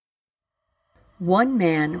One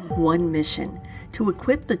man, one mission, to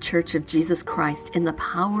equip the Church of Jesus Christ in the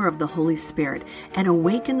power of the Holy Spirit and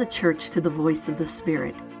awaken the church to the voice of the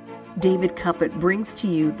Spirit. David Cuppett brings to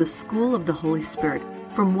you the School of the Holy Spirit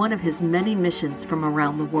from one of his many missions from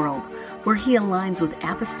around the world, where he aligns with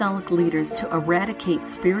apostolic leaders to eradicate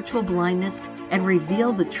spiritual blindness and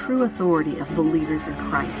reveal the true authority of believers in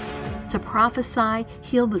Christ, to prophesy,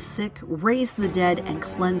 heal the sick, raise the dead, and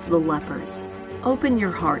cleanse the lepers. Open your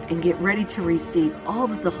heart and get ready to receive all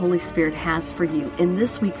that the Holy Spirit has for you in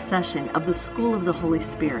this week's session of the School of the Holy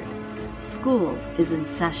Spirit. School is in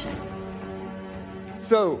session.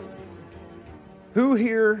 So, who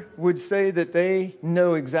here would say that they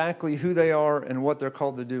know exactly who they are and what they're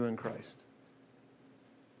called to do in Christ?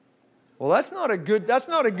 Well, that's not a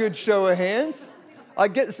good show of hands.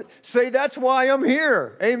 Say that's why I'm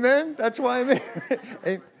here. Amen. That's why I'm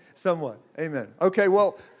here. Somewhat. Amen. Okay,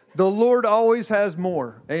 well, the Lord always has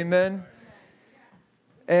more. Amen.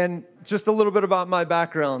 And just a little bit about my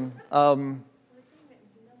background. I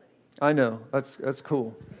know, that's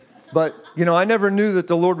cool. But, I never knew that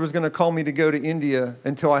the Lord was going to call me to go to India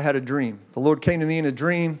until I had a dream. The Lord came to me in a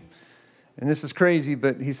dream, and this is crazy,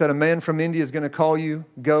 but he said, a man from India is going to call you,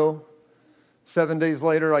 go. 7 days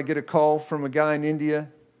later, I get a call from a guy in India,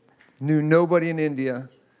 knew nobody in India,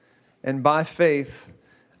 and by faith,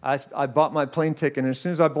 I bought my plane ticket, and as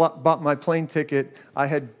soon as I bought my plane ticket, I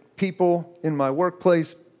had people in my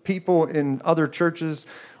workplace, people in other churches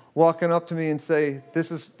walking up to me and say,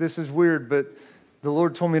 this is weird, but the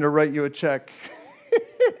Lord told me to write you a check.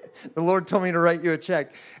 The Lord told me to write you a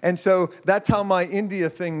check. And so that's how my India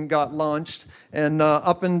thing got launched. And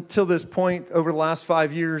up until this point, over the last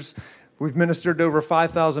 5 years, we've ministered to over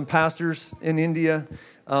 5,000 pastors in India,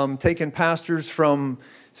 taken pastors from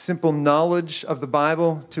simple knowledge of the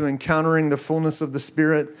Bible to encountering the fullness of the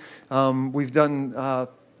Spirit. We've done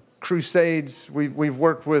crusades. We've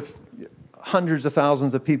worked with hundreds of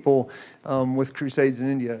thousands of people with crusades in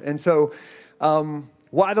India. And so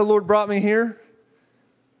why the Lord brought me here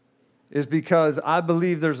is because I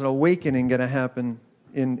believe there's an awakening going to happen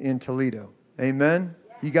in Toledo. Amen?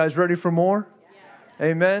 You guys ready for more?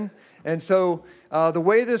 Yes. Amen? And so the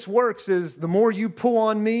way this works is the more you pull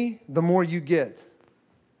on me, the more you get.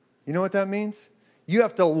 You know what that means? You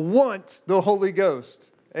have to want the Holy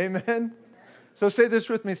Ghost. Amen? So say this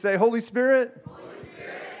with me. Say, Holy Spirit,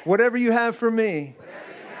 whatever you have for me,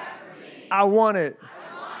 I want it.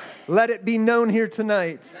 Let it be known here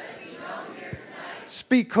tonight.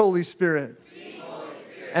 Speak, Holy Spirit.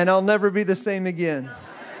 And I'll never be the same again.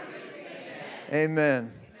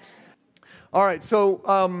 Amen. All right,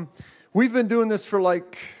 so we've been doing this for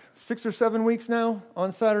like 6 or 7 weeks now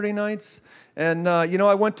on Saturday nights. And,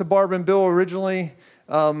 I went to Barb and Bill originally.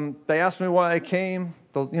 They asked me why I came.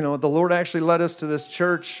 The Lord actually led us to this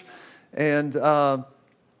church. And,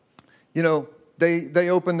 they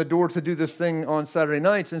opened the door to do this thing on Saturday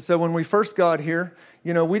nights. And so when we first got here,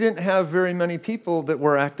 we didn't have very many people that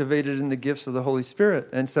were activated in the gifts of the Holy Spirit.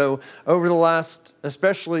 And so over the last,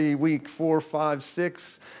 especially week 4, 5,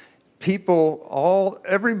 6,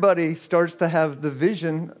 everybody starts to have the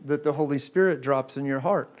vision that the Holy Spirit drops in your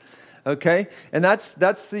heart. Okay? And that's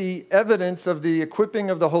the evidence of the equipping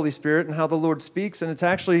of the Holy Spirit and how the Lord speaks. And it's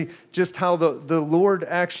actually just how the Lord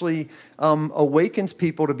actually awakens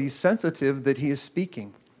people to be sensitive that He is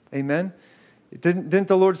speaking. Amen? Didn't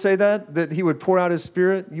the Lord say that? That He would pour out His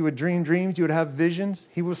Spirit, you would dream dreams, you would have visions.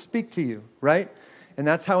 He will speak to you, right? And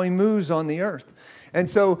that's how He moves on the earth. And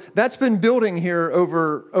so that's been building here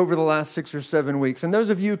over the last 6 or 7 weeks. And those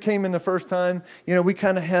of you who came in the first time, we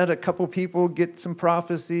kind of had a couple people get some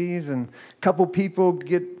prophecies and a couple people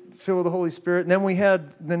get filled with the Holy Spirit. And then we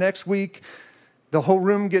had the next week, the whole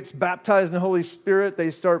room gets baptized in the Holy Spirit. They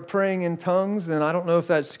start praying in tongues. And I don't know if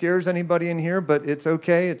that scares anybody in here, but it's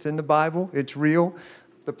okay. It's in the Bible. It's real.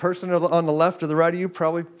 The person on the left or the right of you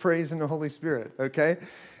probably prays in the Holy Spirit, okay?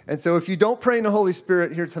 And so if you don't pray in the Holy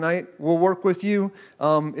Spirit here tonight, we'll work with you.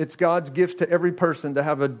 It's God's gift to every person to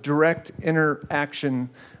have a direct interaction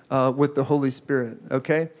with the Holy Spirit,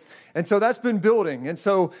 okay? And so that's been building. And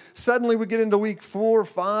so suddenly we get into week 4,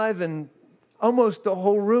 5, and almost the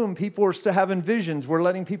whole room, people are still having visions. We're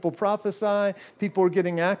letting people prophesy. People are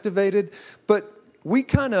getting activated. But we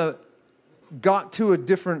kind of got to a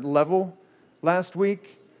different level last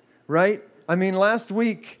week, right? I mean, last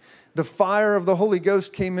week, the fire of the Holy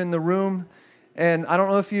Ghost came in the room, and I don't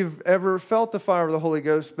know if you've ever felt the fire of the Holy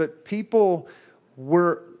Ghost, but people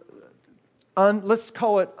were, let's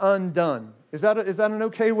call it undone. Is that an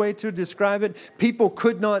okay way to describe it? People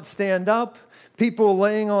could not stand up. people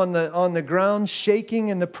laying on the ground, shaking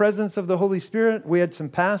in the presence of the Holy Spirit. We had some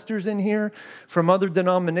pastors in here from other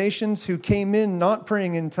denominations who came in not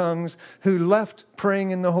praying in tongues, who left praying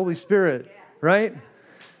in the Holy Spirit, right?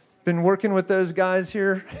 Been working with those guys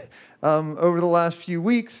here over the last few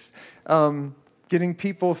weeks, getting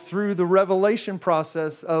people through the revelation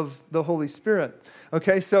process of the Holy Spirit.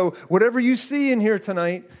 Okay, so whatever you see in here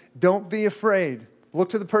tonight, don't be afraid. Look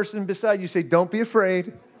to the person beside you, say, don't be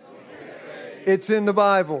afraid. It's in the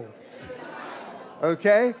Bible.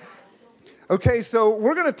 Okay? Okay, so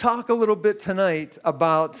we're going to talk a little bit tonight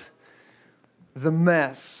about the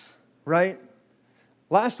mess, right?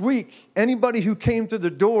 Last week, anybody who came through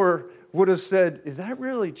the door would have said, is that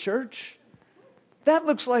really church? That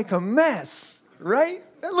looks like a mess, right?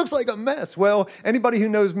 That looks like a mess. Well, anybody who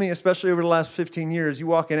knows me, especially over the last 15 years, you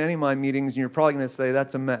walk in any of my meetings and you're probably going to say,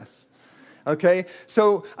 that's a mess. Okay?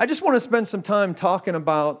 So I just want to spend some time talking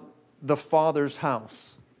about the Father's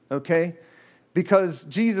house, okay? Because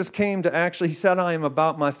Jesus came to actually, he said, I am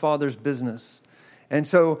about my Father's business. And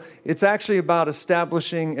so it's actually about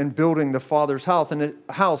establishing and building the Father's house.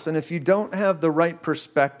 And if you don't have the right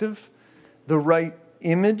perspective, the right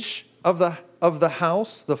image of the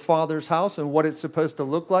house, the Father's house, and what it's supposed to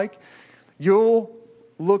look like, you'll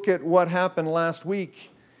look at what happened last week.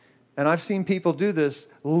 And I've seen people do this,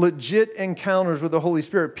 legit encounters with the Holy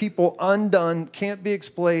Spirit. People undone, can't be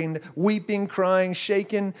explained, weeping, crying,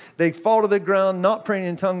 shaking. They fall to the ground, not praying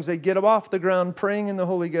in tongues. They get up off the ground, praying in the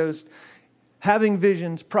Holy Ghost, having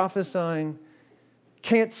visions, prophesying.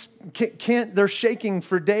 Can't. They're shaking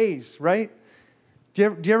for days, right? Do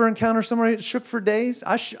you ever encounter somebody that shook for days?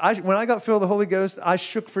 When I got filled with the Holy Ghost, I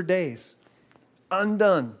shook for days.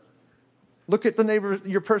 Undone. Look at the neighbor,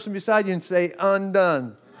 your person beside you, and say,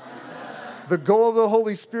 undone. The goal of the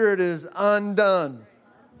Holy Spirit is undone.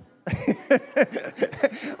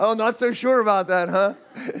 Oh, not so sure about that, huh?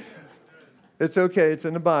 It's okay. It's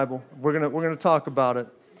in the Bible. We're gonna talk about it.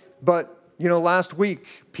 But last week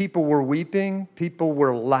people were weeping, people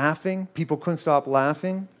were laughing, people couldn't stop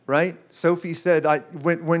laughing. Right? Sophie said,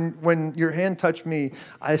 when your hand touched me,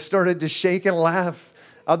 I started to shake and laugh.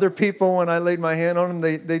 Other people, when I laid my hand on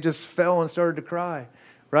them, they just fell and started to cry.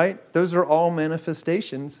 Right? Those are all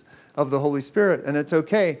manifestations of the Holy Spirit, and it's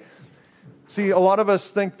okay. See, a lot of us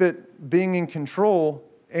think that being in control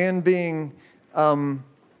and being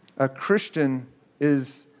a Christian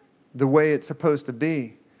is the way it's supposed to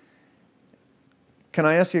be. Can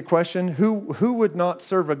I ask you a question? Who would not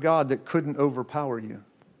serve a God that couldn't overpower you?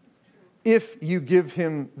 If you give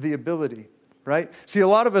him the ability, right? See, a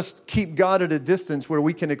lot of us keep God at a distance where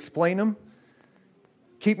we can explain him.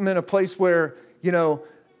 Keep him in a place where,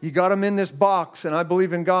 you got him in this box, and I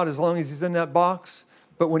believe in God as long as he's in that box.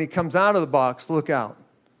 But when he comes out of the box, look out,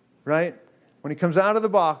 right? When he comes out of the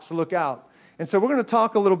box, look out. And so we're going to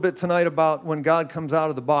talk a little bit tonight about when God comes out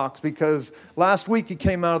of the box, because last week he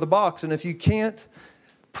came out of the box. And if you can't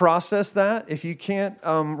process that, if you can't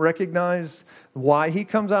recognize why he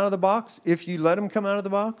comes out of the box, if you let him come out of the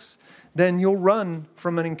box, then you'll run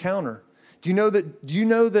from an encounter. Do you know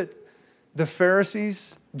that the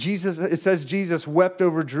Pharisees, it says Jesus wept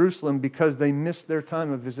over Jerusalem because they missed their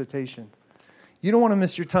time of visitation. You don't want to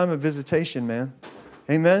miss your time of visitation, man.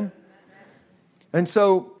 Amen? And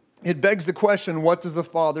so it begs the question, what does the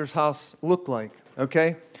Father's house look like?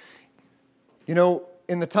 Okay?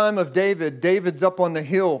 In the time of David's up on the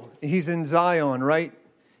hill. He's in Zion, right?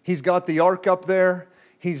 He's got the ark up there.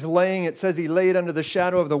 He's laying, it says he laid under the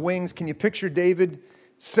shadow of the wings. Can you picture David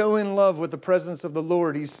so in love with the presence of the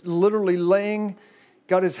Lord? He's literally laying,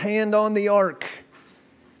 got his hand on the ark.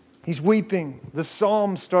 He's weeping. The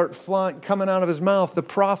psalms start coming out of his mouth. The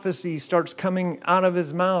prophecy starts coming out of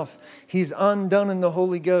his mouth. He's undone in the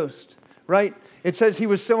Holy Ghost, right? It says he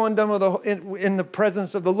was so undone in the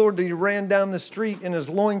presence of the Lord that he ran down the street in his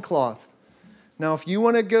loincloth. Now, if you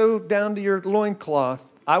want to go down to your loincloth,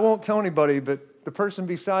 I won't tell anybody, but the person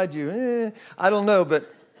beside you, I don't know,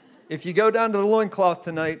 but if you go down to the loincloth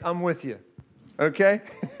tonight, I'm with you, okay?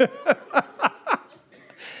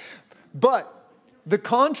 But the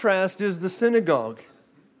contrast is the synagogue.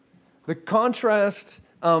 The contrast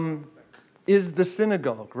is the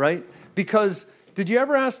synagogue, right? Because did you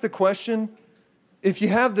ever ask the question, if you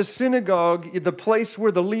have the synagogue, the place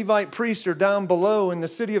where the Levite priests are down below in the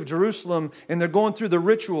city of Jerusalem, and they're going through the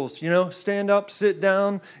rituals, stand up, sit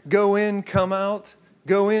down, go in, come out,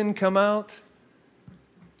 go in, come out.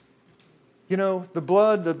 The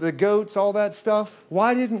blood, the goats, all that stuff.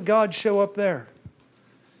 Why didn't God show up there?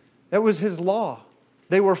 That was his law.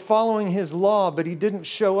 They were following his law, but he didn't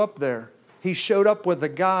show up there. He showed up with a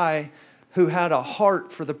guy who had a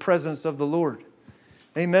heart for the presence of the Lord.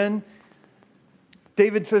 Amen?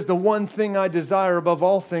 David says, the one thing I desire above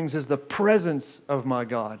all things is the presence of my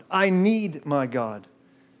God. I need my God.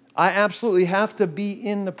 I absolutely have to be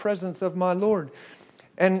in the presence of my Lord.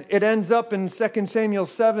 And it ends up in 2 Samuel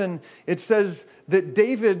 7, it says that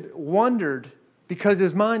David wondered, because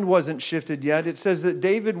his mind wasn't shifted yet, it says that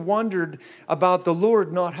David wondered about the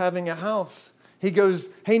Lord not having a house. He goes,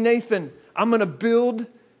 hey Nathan, I'm going to build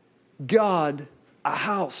God a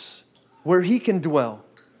house where He can dwell.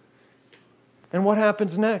 And what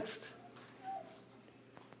happens next?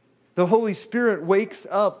 The Holy Spirit wakes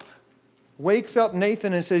up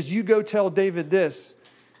Nathan and says, you go tell David this,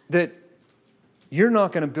 that you're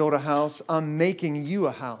not going to build a house, I'm making you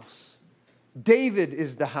a house. David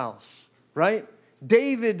is the house, right?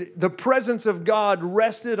 David, the presence of God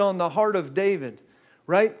rested on the heart of David,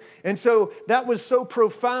 right? And so that was so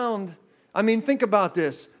profound. I mean, think about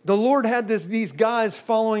this. The Lord had these guys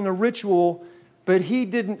following a ritual, but He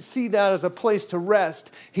didn't see that as a place to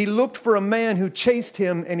rest. He looked for a man who chased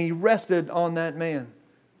Him, and He rested on that man.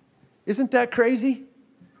 Isn't that crazy?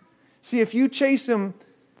 See, if you chase Him,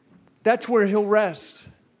 that's where He'll rest.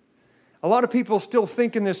 A lot of people still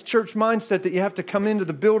think in this church mindset that you have to come into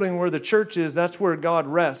the building where the church is, that's where God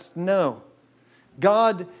rests. No.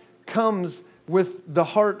 God comes with the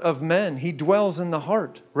heart of men. He dwells in the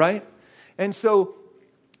heart, right? And so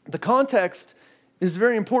the context is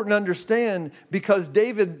very important to understand, because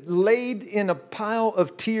David laid in a pile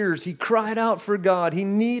of tears. He cried out for God. He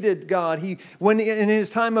needed God. When in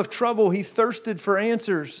his time of trouble, he thirsted for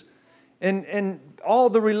answers. And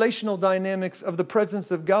all the relational dynamics of the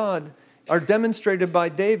presence of God are demonstrated by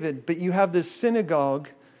David. But you have this synagogue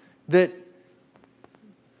that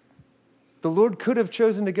the Lord could have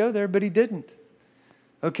chosen to go there, but He didn't.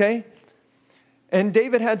 Okay? And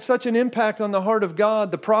David had such an impact on the heart of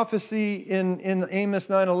God. The prophecy in Amos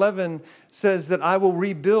 9:11 says that I will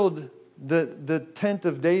rebuild the tent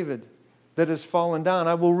of David that has fallen down.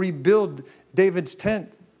 I will rebuild David's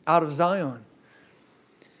tent out of Zion.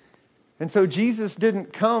 And so Jesus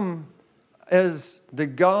didn't come as the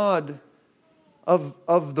God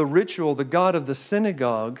of the ritual, the God of the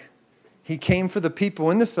synagogue. He came for the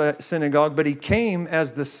people in the synagogue, but He came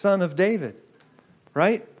as the Son of David,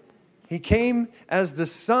 right? He came as the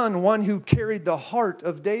Son, one who carried the heart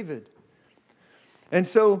of David. And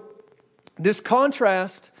so this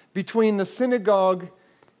contrast between the synagogue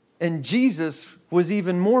and Jesus was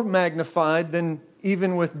even more magnified than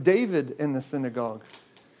even with David in the synagogue.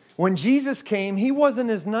 When Jesus came, He wasn't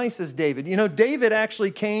as nice as David. You know, David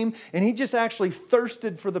actually came and he just actually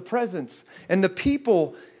thirsted for the presence. And the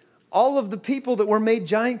people, all of the people that were made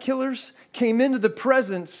giant killers came into the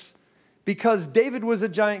presence because David was a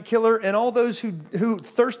giant killer, and all those who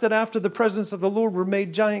thirsted after the presence of the Lord were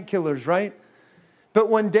made giant killers, right?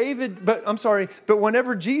 But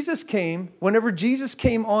whenever Jesus came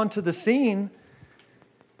onto the scene,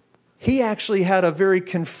 He actually had a very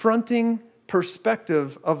confronting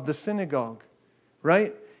perspective of the synagogue,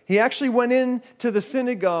 right? He actually went into the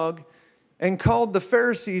synagogue and called the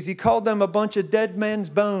Pharisees, He called them a bunch of dead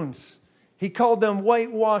men's bones. He called them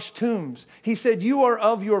whitewashed tombs. He said, you are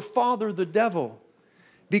of your father, the devil,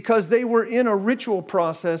 because they were in a ritual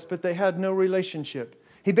process, but they had no relationship.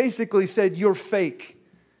 He basically said, you're fake.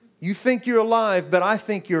 You think you're alive, but I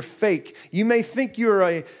think you're fake. You may think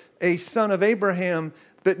you're a son of Abraham,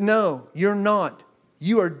 but no, you're not.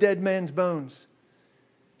 You are dead man's bones.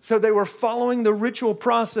 So they were following the ritual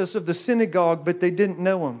process of the synagogue, but they didn't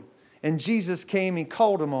know Him. And Jesus came, He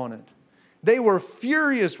called them on it. They were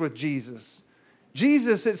furious with Jesus.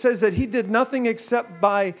 Jesus, it says that He did nothing except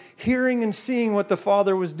by hearing and seeing what the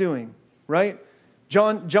Father was doing, right?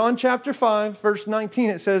 John chapter 5, verse 19,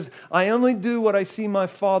 it says, I only do what I see my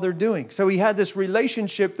Father doing. So He had this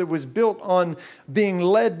relationship that was built on being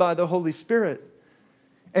led by the Holy Spirit.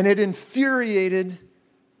 And it infuriated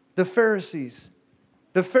the Pharisees.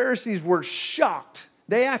 The Pharisees were shocked.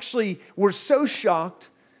 They actually were so shocked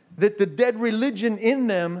that the dead religion in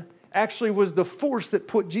them actually was the force that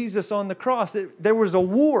put Jesus on the cross. There was a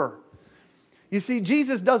war. You see,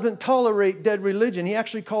 Jesus doesn't tolerate dead religion. He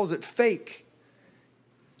actually calls it fake.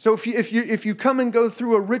 So if you come and go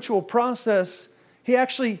through a ritual process,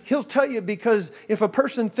 He'll tell you, because if a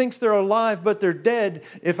person thinks they're alive but they're dead,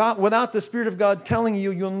 without the Spirit of God telling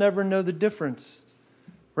you, you'll never know the difference,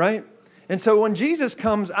 right? And so when Jesus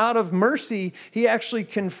comes out of mercy, He actually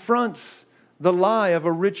confronts the lie of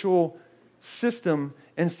a ritual system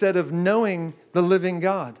instead of knowing the living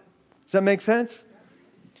God. Does that make sense?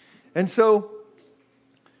 And so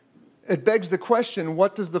it begs the question,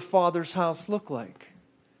 what does the Father's house look like?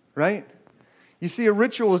 Right? You see, a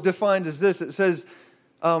ritual is defined as this. It says,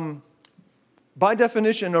 By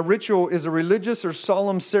definition, a ritual is a religious or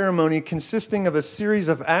solemn ceremony consisting of a series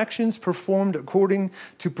of actions performed according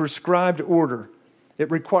to prescribed order. It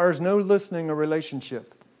requires no listening or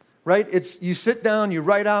relationship, right? You sit down, you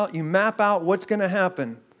write out, you map out what's going to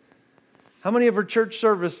happen. How many of our church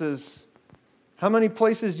services, how many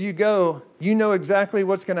places do you go, you know exactly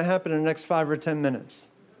what's going to happen in the next 5 or 10 minutes?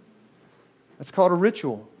 That's called a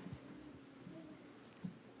ritual.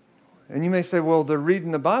 And you may say, well, they're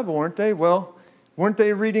reading the Bible, aren't they? Well, weren't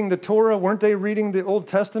they reading the Torah? Weren't they reading the Old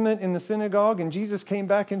Testament in the synagogue? And Jesus came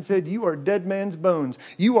back and said, you are dead man's bones.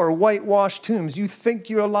 You are whitewashed tombs. You think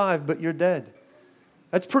you're alive, but you're dead.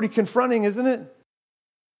 That's pretty confronting, isn't it?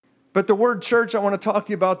 But the word church, I want to talk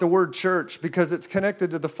to you about the word church because it's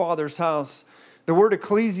connected to the Father's house. The word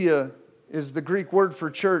ecclesia is the Greek word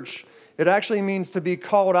for church. It actually means to be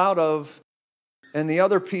called out of, and the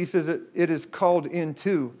other piece is it is called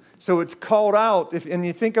into. So it's called out, and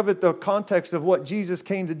you think of it the context of what Jesus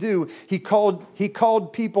came to do. He called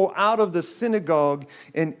people out of the synagogue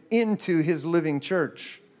and into his living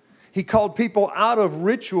church. He called people out of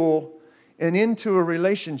ritual and into a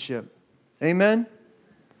relationship. Amen?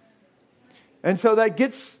 And so that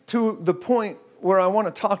gets to the point where I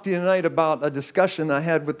want to talk to you tonight about a discussion I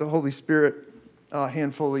had with the Holy Spirit a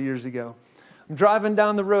handful of years ago. I'm driving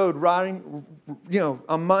down the road, riding,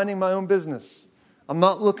 I'm minding my own business. I'm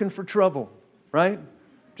not looking for trouble, right?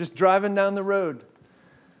 Just driving down the road.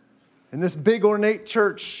 And this big ornate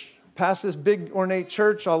church, past this big ornate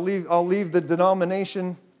church, I'll leave the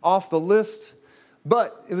denomination off the list.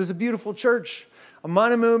 But it was a beautiful church. I'm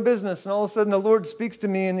minding my own business, and all of a sudden the Lord speaks to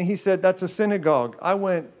me, and he said, that's a synagogue. I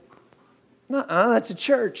went, that's a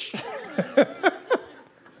church.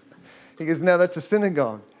 He goes, no, that's a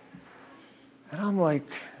synagogue. And I'm like,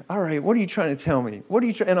 all right, what are you trying to tell me?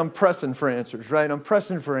 And I'm pressing for answers, right? I'm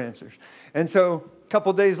pressing for answers. And so a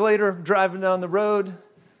couple days later, driving down the road,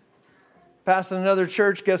 passing another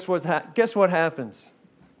church, guess what happens?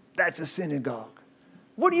 That's a synagogue.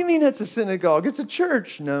 What do you mean that's a synagogue? It's a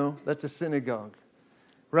church. No, that's a synagogue,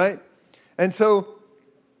 right? And so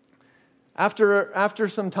after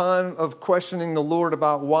some time of questioning the Lord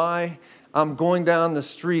about why I'm going down the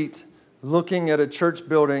street looking at a church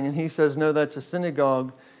building, and he says, no, that's a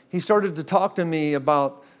synagogue, he started to talk to me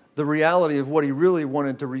about the reality of what he really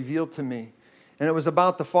wanted to reveal to me. And it was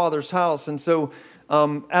about the Father's house. And so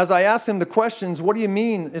as I asked him the questions, what do you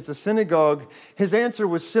mean it's a synagogue? His answer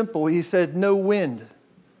was simple. He said, no wind.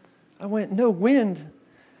 I went, no wind?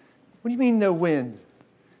 What do you mean no wind?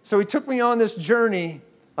 So he took me on this journey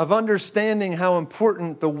of understanding how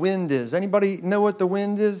important the wind is. Anybody know what the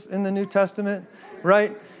wind is in the New Testament?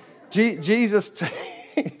 Right? Jesus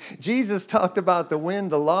talked about the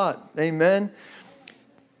wind a lot. Amen.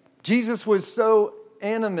 Jesus was so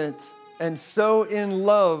animate and so in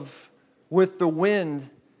love with the wind.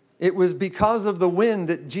 It was because of the wind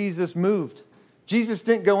that Jesus moved. Jesus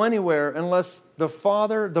didn't go anywhere unless the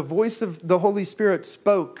Father, the voice of the Holy Spirit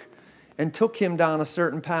spoke and took him down a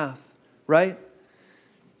certain path, right?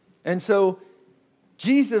 And so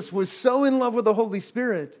Jesus was so in love with the Holy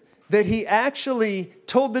Spirit that he actually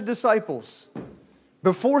told the disciples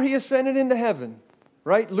before he ascended into heaven,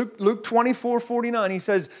 right? Luke 24:49, he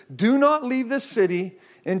says, do not leave this city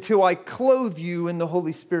until I clothe you in the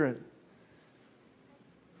Holy Spirit.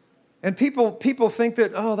 And people think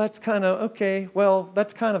that, that's kind of, okay, well,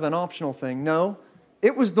 that's kind of an optional thing. No,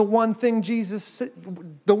 it was the one thing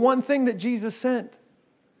that Jesus sent.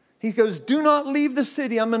 He goes, do not leave the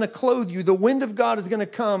city. I'm going to clothe you. The wind of God is going to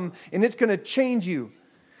come and it's going to change you.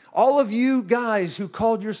 All of you guys who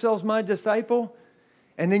called yourselves my disciple,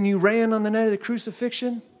 and then you ran on the night of the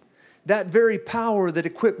crucifixion, that very power that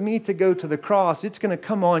equipped me to go to the cross, it's going to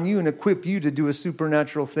come on you and equip you to do a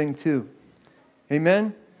supernatural thing too.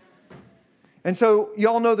 Amen? And so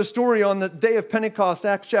y'all know the story on the day of Pentecost,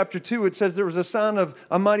 Acts chapter 2. It says there was a sound of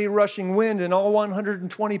a mighty rushing wind, and all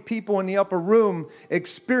 120 people in the upper room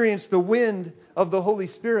experienced the wind of the Holy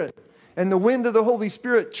Spirit. And the wind of the Holy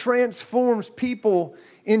Spirit transforms people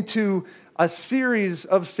into a series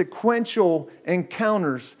of sequential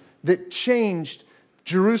encounters that changed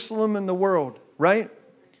Jerusalem and the world, right?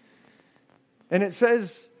 And it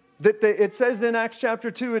says in Acts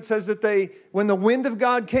chapter 2, it says that when the wind of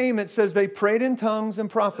God came, it says they prayed in tongues and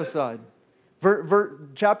prophesied.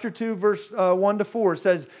 Chapter 2, verse 1 to 4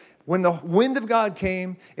 says, when the wind of God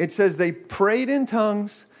came, it says they prayed in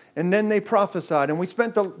tongues and then they prophesied. And we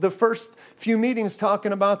spent the first few meetings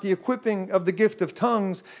talking about the equipping of the gift of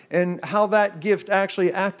tongues and how that gift actually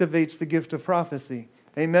activates the gift of prophecy.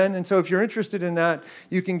 Amen. And so if you're interested in that,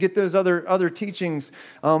 you can get those other teachings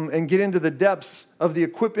and get into the depths of the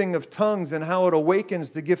equipping of tongues and how it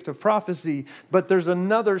awakens the gift of prophecy. But there's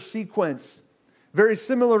another sequence, very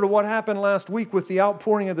similar to what happened last week with the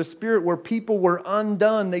outpouring of the Spirit, where people were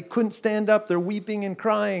undone. They couldn't stand up. They're weeping and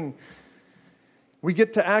crying. We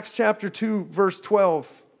get to Acts chapter 2, verse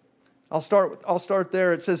 12. I'll start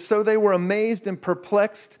there. It says, "So they were amazed and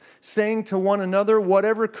perplexed, saying to one another,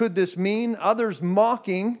 'Whatever could this mean?' Others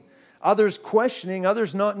mocking, others questioning,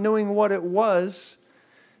 others not knowing what it was,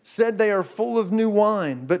 said they are full of new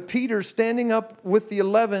wine. But Peter, standing up with the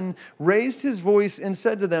 11, raised his voice and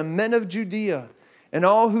said to them, 'Men of Judea, and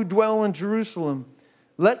all who dwell in Jerusalem,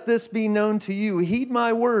 let this be known to you. Heed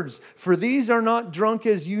my words, for these are not drunk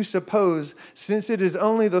as you suppose, since it is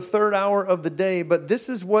only the third hour of the day. But this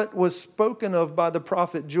is what was spoken of by the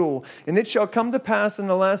prophet Joel. And it shall come to pass in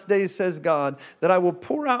the last days, says God, that I will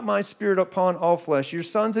pour out my Spirit upon all flesh. Your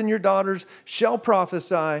sons and your daughters shall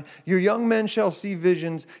prophesy. Your young men shall see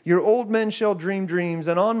visions. Your old men shall dream dreams.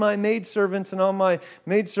 And on my maidservants and on my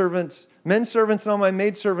maidservants, men servants and on my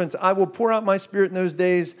maidservants, I will pour out my Spirit in those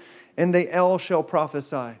days, and they all shall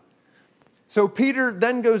prophesy.'" So Peter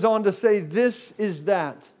then goes on to say, this is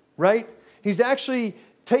that, right? He's actually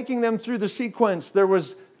taking them through the sequence. There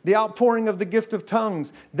was the outpouring of the gift of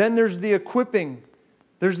tongues. Then there's the equipping.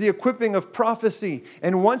 There's the equipping of prophecy.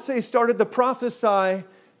 And once they started to prophesy,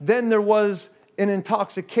 then there was an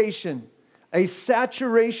intoxication, a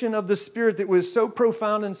saturation of the Spirit that was so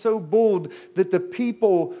profound and so bold that the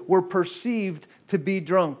people were perceived to be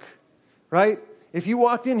drunk, right? If you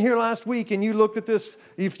walked in here last week and you looked at this,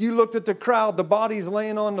 if you looked at the crowd, the bodies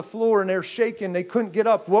laying on the floor and they're shaking, they couldn't get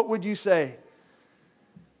up, what would you say?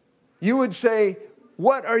 You would say,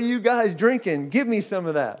 "What are you guys drinking? Give me some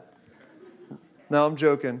of that." No, I'm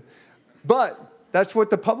joking. But that's what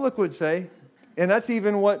the public would say. And that's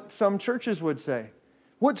even what some churches would say.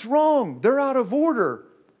 What's wrong? They're out of order.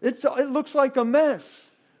 It looks like a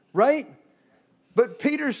mess, right? But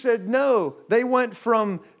Peter said no. They went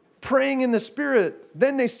from praying in the Spirit.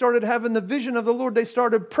 Then they started having the vision of the Lord. They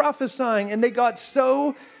started prophesying, and they got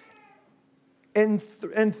so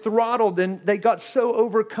enthralled, and they got so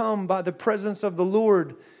overcome by the presence of the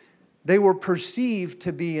Lord, they were perceived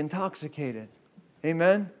to be intoxicated.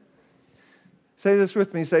 Amen? Say this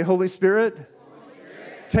with me. Say, Holy Spirit,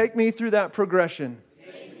 take me through that progression.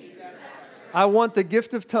 I want the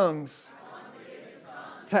gift of tongues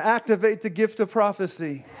to activate the gift of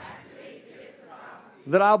prophecy,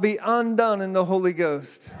 that I'll be undone in the Holy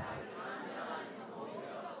Ghost,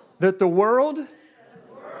 that the world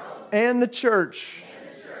and the church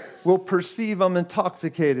will perceive I'm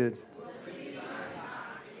intoxicated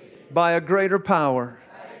by a greater power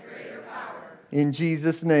in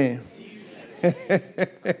Jesus' name.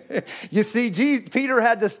 You see, Peter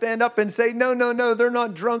had to stand up and say, no, they're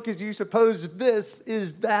not drunk as you suppose. This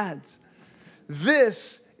is that.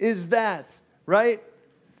 This is that, right?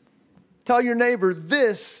 Tell your neighbor,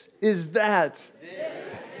 this is that.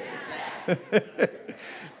 This is that.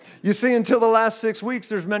 You see, until the last 6 weeks,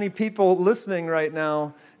 there's many people listening right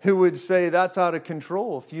now who would say that's out of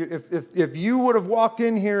control. If you would have walked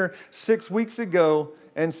in here 6 weeks ago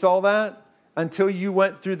and saw that, until you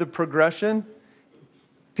went through the progression,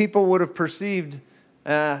 people would have perceived,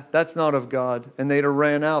 that's not of God. And they'd have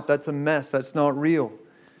ran out. That's a mess. That's not real.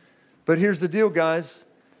 But here's the deal, guys.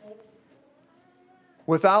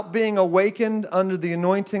 Without being awakened under the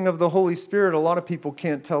anointing of the Holy Spirit, a lot of people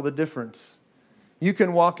can't tell the difference. You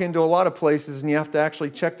can walk into a lot of places and you have to actually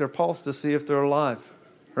check their pulse to see if they're alive,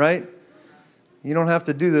 right? You don't have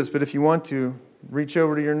to do this, but if you want to, reach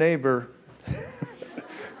over to your neighbor.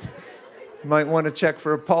 You might want to check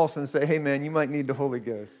for a pulse and say, hey, man, you might need the Holy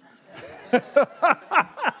Ghost.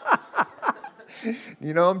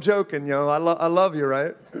 You know, I'm joking, I love you,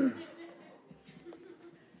 right?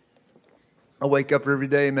 I wake up every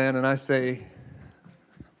day, man, and I say,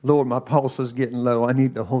 Lord, my pulse is getting low. I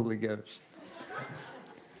need the Holy Ghost.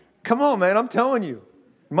 Come on, man, I'm telling you.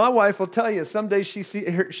 My wife will tell you, someday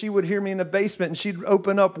she would hear me in the basement, and she'd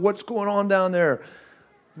open up, what's going on down there?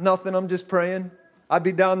 Nothing, I'm just praying. I'd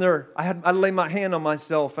be down there, I'd lay my hand on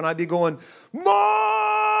myself, and I'd be going, more!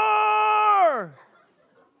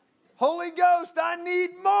 Holy Ghost, I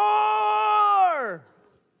need more!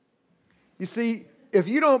 You see, if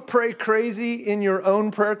you don't pray crazy in your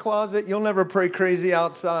own prayer closet, you'll never pray crazy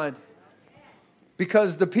outside.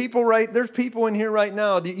 Because there's people in here right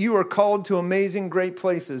now that you are called to amazing, great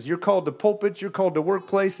places. You're called to pulpits. You're called to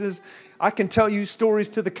workplaces. I can tell you stories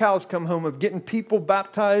till the cows come home of getting people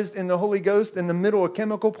baptized in the Holy Ghost in the middle of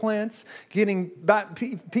chemical plants, getting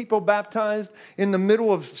people baptized in the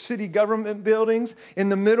middle of city government buildings, in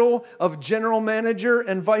the middle of general manager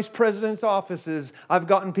and vice president's offices. I've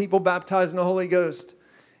gotten people baptized in the Holy Ghost.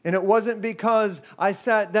 And it wasn't because I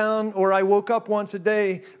sat down or I woke up once a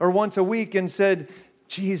day or once a week and said,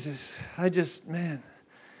 Jesus, man,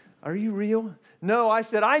 are you real? No, I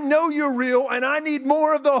said, I know you're real and I need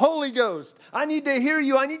more of the Holy Ghost. I need to hear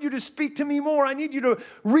you. I need you to speak to me more. I need you to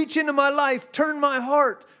reach into my life, turn my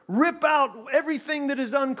heart, rip out everything that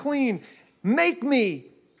is unclean. Make me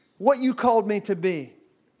what you called me to be.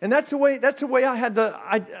 And that's the way I had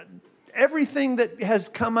to, everything that has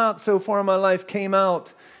come out so far in my life came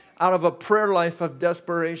out of a prayer life of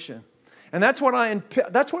desperation. And that's what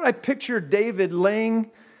I picture David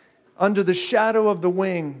laying under the shadow of the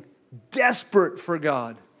wing, desperate for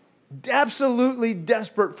God, absolutely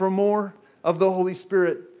desperate for more of the Holy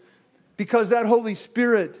Spirit, because that Holy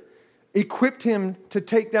Spirit equipped him to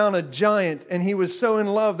take down a giant, and he was so in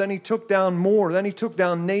love. Then he took down more. Then he took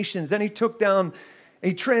down nations. Then he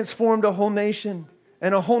transformed a whole nation.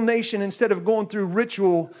 And a whole nation, instead of going through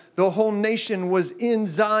ritual, the whole nation was in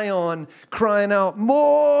Zion crying out,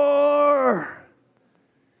 more.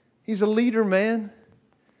 He's a leader, man.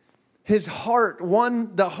 His heart,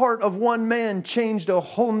 the heart of one man changed a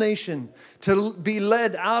whole nation to be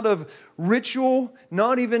led out of ritual,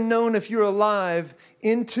 not even known if you're alive,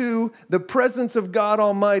 into the presence of God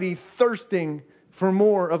Almighty, thirsting for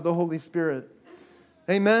more of the Holy Spirit.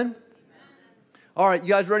 Amen? All right, you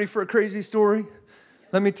guys ready for a crazy story?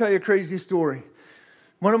 Let me tell you a crazy story.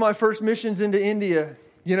 One of my first missions into India,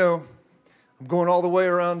 I'm going all the way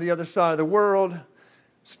around the other side of the world,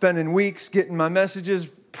 spending weeks getting my messages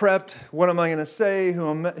prepped. What am I going to say? Who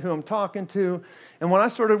I'm talking to? And when I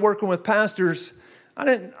started working with pastors, I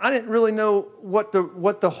didn't really know what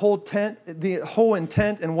the whole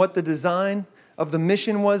intent and what the design of the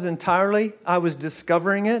mission was entirely. I was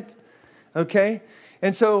discovering it. Okay?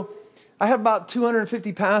 And so I had about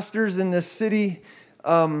 250 pastors in this city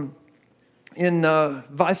in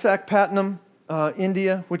Visakhapatnam,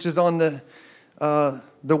 India, which is on the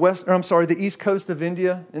east coast of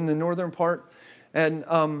India in the northern part. And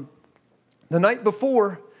the night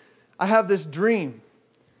before, I have this dream.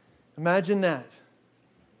 Imagine that.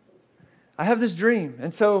 I have this dream.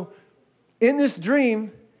 And so in this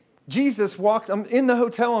dream, I'm in the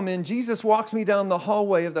hotel I'm in. Jesus walks me down the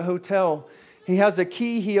hallway of the hotel. He has a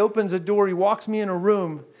key. He opens a door. He walks me in a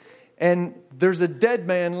room. And there's a dead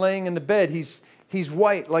man laying in the bed. He's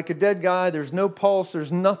white, like a dead guy. There's no pulse.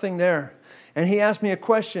 There's nothing there. And he asked me a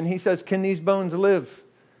question. He says, can these bones live?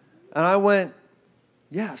 And I went,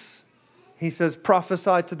 yes. He says,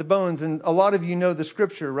 prophesy to the bones. And a lot of you know the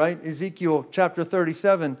scripture, right? Ezekiel chapter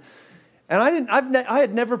 37. And I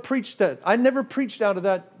had never preached that. I never preached out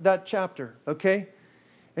of that chapter, okay?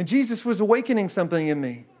 And Jesus was awakening something in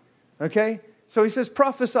me, okay? So he says,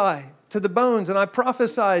 prophesy to the bones. And I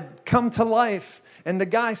prophesied, come to life. And the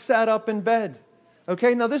guy sat up in bed.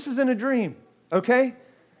 Okay, now this is in a dream. Okay?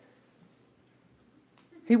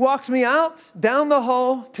 He walks me out, down the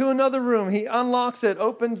hall, to another room. He unlocks it,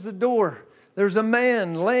 opens the door. There's a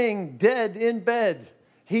man laying dead in bed.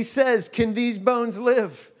 He says, can these bones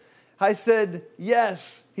live? I said,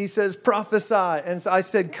 yes. He says, prophesy. And so I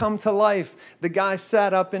said, come to life. The guy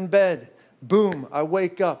sat up in bed. Boom, I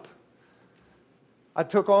wake up. I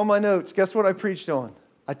took all my notes. Guess what I preached on?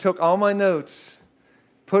 I took all my notes,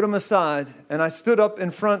 put them aside, and I stood up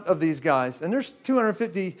in front of these guys. And there's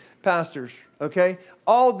 250 pastors, okay?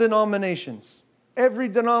 All denominations. Every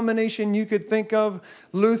denomination you could think of.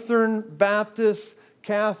 Lutheran, Baptist,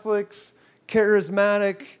 Catholics,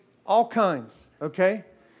 Charismatic, all kinds, okay?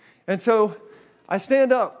 And so I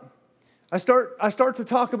stand up. I start to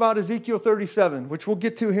talk about Ezekiel 37, which we'll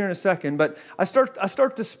get to here in a second. But I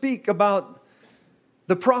start to speak about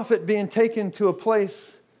the prophet being taken to a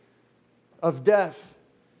place of death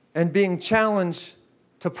and being challenged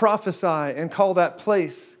to prophesy and call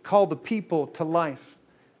the people to life.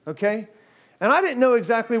 Okay? And I didn't know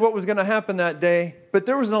exactly what was going to happen that day, but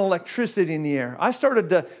there was an electricity in the air. I started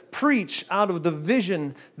to preach out of the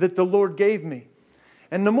vision that the Lord gave me.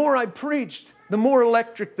 And the more I preached, the more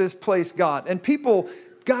electric this place got. And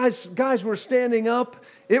guys were standing up.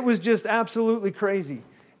 It was just absolutely crazy.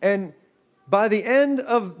 And by the end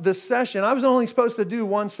of the session, I was only supposed to do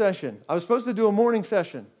one session. I was supposed to do a morning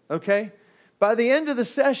session, okay? By the end of the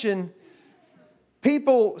session,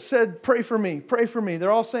 people said, pray for me, pray for me.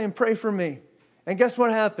 They're all saying, pray for me. And guess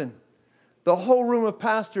what happened? The whole room of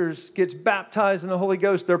pastors gets baptized in the Holy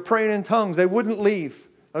Ghost. They're praying in tongues. They wouldn't leave.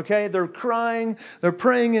 Okay? They're crying. They're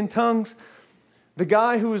praying in tongues. The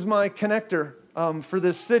guy who was my connector for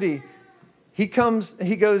this city, he goes,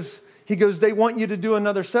 they want you to do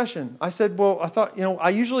another session. I said, well, I thought, I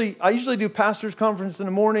usually do pastor's conference in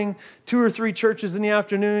the morning, 2 or 3 churches in the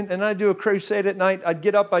afternoon, and I do a crusade at night. I'd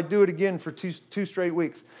get up, I'd do it again for two straight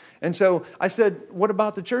weeks. And so I said, what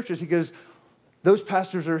about the churches? He goes, those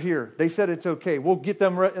pastors are here. They said it's okay. We'll get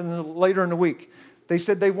them later in the week. They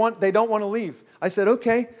said they don't want to leave. I said,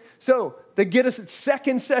 okay. So they get us at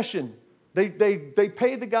second session. They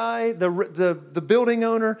pay the guy, the building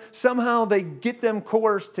owner. Somehow they get them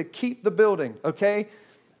coerced to keep the building, okay?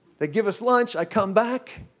 They give us lunch. I come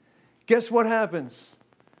back. Guess what happens?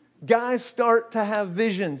 Guys start to have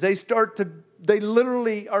visions. They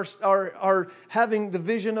literally are having the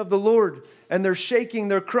vision of the Lord. And they're shaking,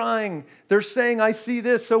 they're crying. They're saying, I see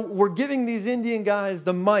this. So we're giving these Indian guys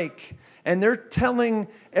the mic. And they're telling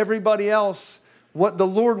everybody else what the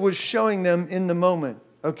Lord was showing them in the moment,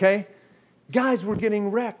 okay? Guys were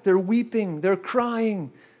getting wrecked. They're weeping. They're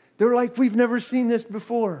crying. They're like, we've never seen this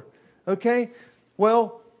before. Okay?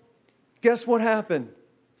 Well, guess what happened?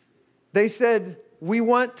 They said, we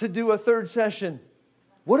want to do a third session.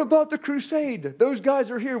 What about the crusade? Those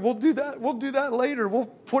guys are here. We'll do that. We'll do that later.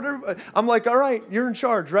 I'm like, all right, you're in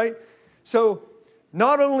charge, right? So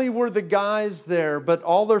not only were the guys there, but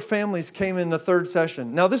all their families came in the third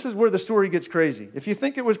session. Now, this is where the story gets crazy. If you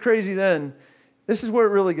think it was crazy then, this is where it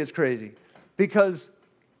really gets crazy. Because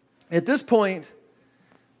at this point,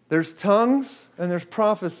 there's tongues and there's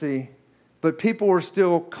prophecy, but people were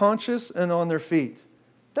still conscious and on their feet.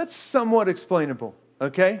 That's somewhat explainable,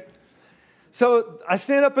 okay? So I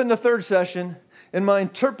stand up in the third session, and my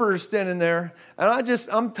interpreter's standing there, and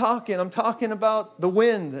I'm talking about the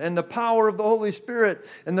wind and the power of the Holy Spirit.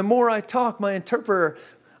 And the more I talk,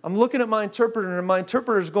 I'm looking at my interpreter, and my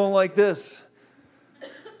interpreter's going like this.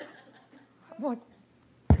 I'm like,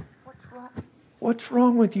 what's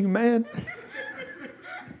wrong with you, man?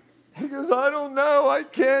 He goes, I don't know. I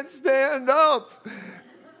can't stand up.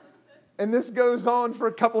 And this goes on for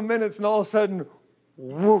a couple minutes, and all of a sudden,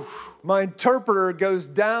 whoosh, my interpreter goes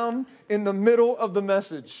down in the middle of the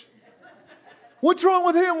message. What's wrong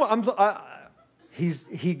with him?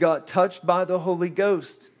 He got touched by the Holy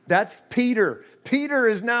Ghost. That's Peter. Peter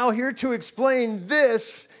is now here to explain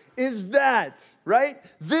this is that, right?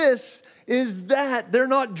 This is that. They're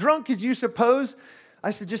not drunk as you suppose.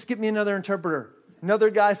 I said, just get me another interpreter. Another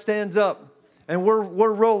guy stands up. And we're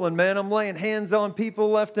rolling, man. I'm laying hands on people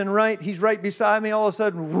left and right. He's right beside me. All of a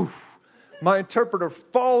sudden, woof, my interpreter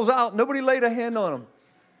falls out. Nobody laid a hand on him.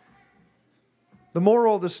 The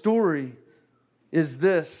moral of the story is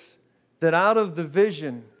this, that out of the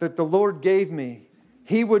vision that the Lord gave me,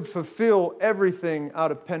 He would fulfill everything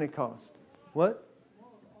out of Pentecost. What?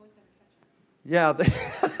 Yeah,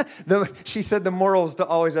 she said the moral is to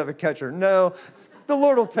always have a catcher. No, the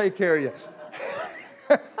Lord will take care of you.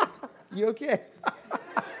 You okay?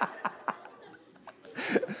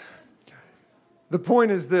 The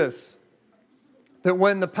point is this, that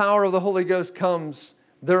when the power of the Holy Ghost comes,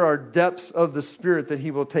 there are depths of the Spirit that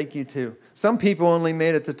He will take you to. Some people only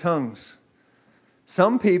made it to tongues.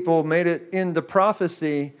 Some people made it into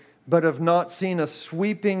prophecy, but have not seen a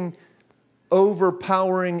sweeping,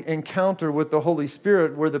 overpowering encounter with the Holy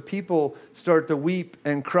Spirit where the people start to weep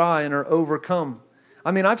and cry and are overcome.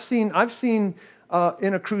 I mean, I've seen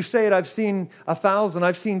in a crusade, I've seen 1,000,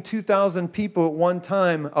 I've seen 2,000 people at one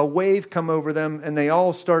time, a wave come over them, and they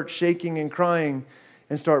all start shaking and crying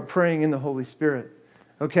and start praying in the Holy Spirit.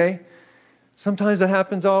 Okay? Sometimes it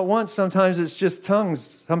happens all at once. Sometimes it's just tongues.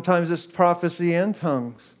 Sometimes it's prophecy and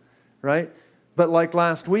tongues, right? But like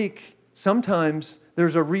last week, sometimes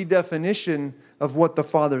there's a redefinition of what the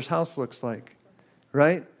Father's house looks like,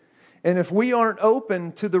 right? And if we aren't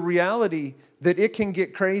open to the reality that it can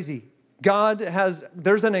get crazy,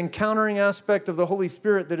 there's an encountering aspect of the Holy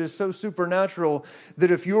Spirit that is so supernatural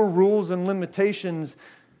that if your rules and limitations,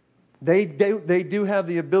 they do have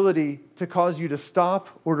the ability to cause you to stop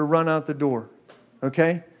or to run out the door.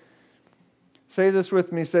 Okay? Say this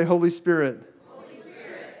with me. Say, Holy Spirit,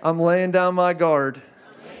 I'm laying down my guard.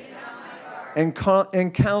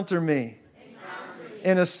 Encounter me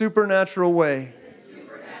in a supernatural way.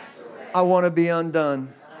 I want to be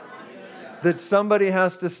undone. That somebody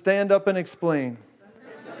has to stand up and explain.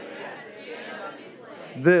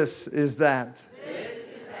 This is that.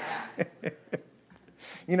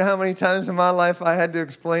 You know how many times in my life I had to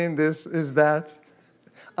explain this is that?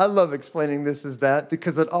 I love explaining this is that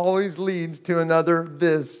because it always leads to another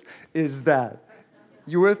this is that.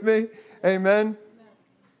 You with me? Amen?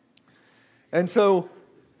 And so,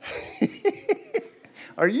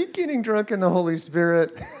 are you getting drunk in the Holy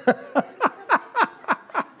Spirit?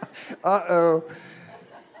 Uh-oh.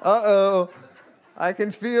 Uh-oh. I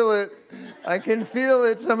can feel it. I can feel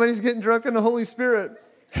it. Somebody's getting drunk in the Holy Spirit.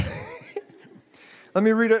 Let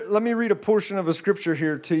me read a portion of a scripture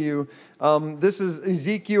here to you. This is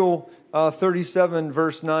Ezekiel 37,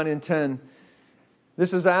 verse 9 and 10.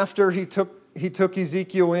 This is after he took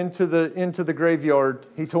Ezekiel into the graveyard.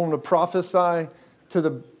 He told him to prophesy to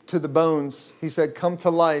the bones. He said, "Come to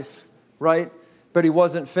life," right? But he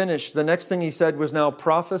wasn't finished. The next thing he said was, "Now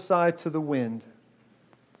prophesy to the wind."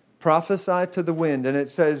 Prophesy to the wind. And it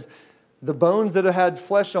says, the bones that had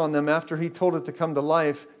flesh on them after he told it to come to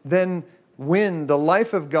life, then wind, the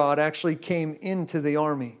life of God, actually came into the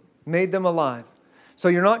army, made them alive. So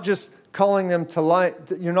you're not just calling them to life,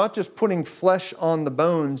 you're not just putting flesh on the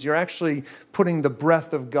bones, you're actually putting the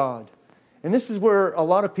breath of God. And this is where a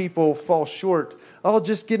lot of people fall short. "I'll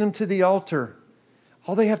just get them to the altar.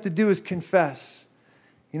 All they have to do is confess."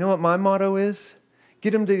 You know what my motto is?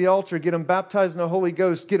 Get them to the altar, get them baptized in the Holy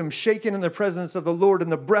Ghost, get them shaken in the presence of the Lord,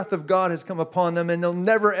 and the breath of God has come upon them, and they'll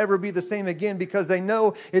never, ever be the same again, because they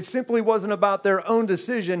know it simply wasn't about their own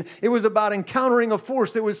decision. It was about encountering a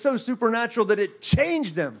force that was so supernatural that it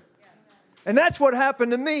changed them. And that's what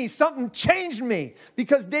happened to me. Something changed me,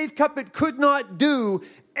 because Dave Cuppett could not do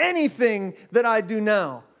anything that I do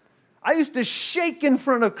now. I used to shake in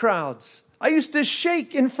front of crowds. I used to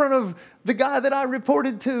shake in front of the guy that I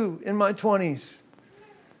reported to in my 20s.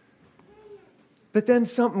 But then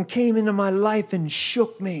something came into my life and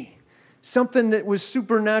shook me. Something that was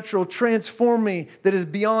supernatural transformed me, that is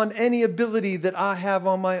beyond any ability that I have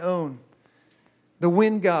on my own. The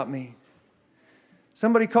wind got me.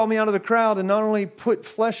 Somebody called me out of the crowd and not only put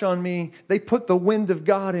flesh on me, they put the wind of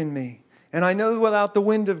God in me. And I know without the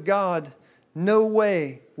wind of God, no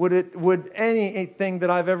way would anything that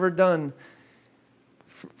I've ever done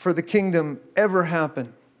for the kingdom ever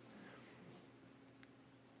happen.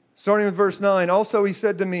 Starting with verse 9, "Also he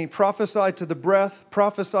said to me, prophesy to the breath,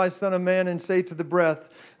 prophesy, son of man, and say to the breath,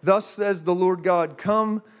 thus says the Lord God,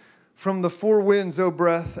 come from the four winds, O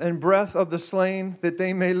breath, and breath of the slain, that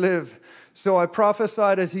they may live. So I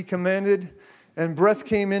prophesied as he commanded, and breath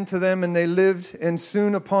came into them, and they lived, and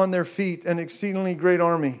soon upon their feet an exceedingly great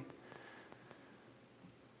army."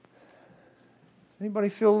 Anybody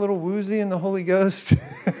feel a little woozy in the Holy Ghost?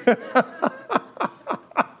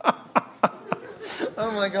 Oh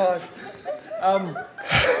my gosh.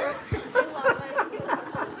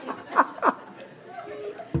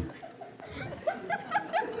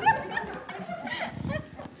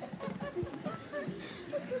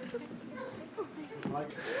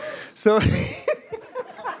 So,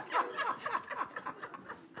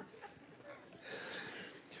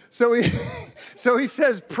 so he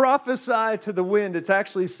says, prophesy to the wind. It's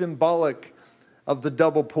actually symbolic of the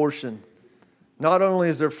double portion. Not only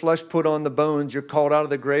is there flesh put on the bones, you're called out of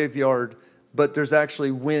the graveyard, but there's actually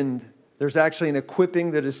wind. There's actually an equipping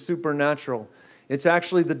that is supernatural. It's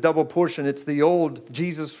actually the double portion. It's the old.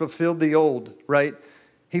 Jesus fulfilled the old, right?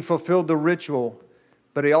 He fulfilled the ritual,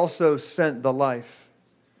 but he also sent the life.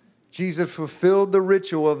 Jesus fulfilled the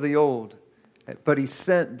ritual of the old, but he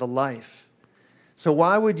sent the life. So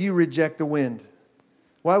why would you reject the wind?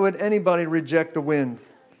 Why would anybody reject the wind?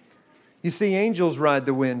 You see, angels ride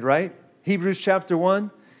the wind, right? Hebrews chapter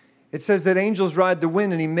 1, it says that angels ride the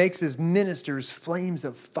wind and he makes his ministers flames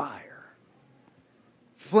of fire.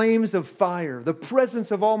 Flames of fire. The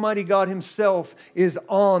presence of Almighty God himself is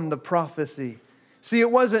on the prophecy. See,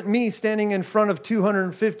 it wasn't me standing in front of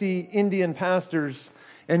 250 Indian pastors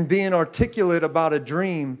and being articulate about a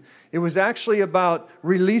dream. It was actually about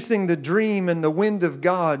releasing the dream, and the wind of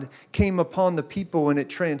God came upon the people and it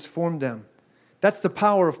transformed them. That's the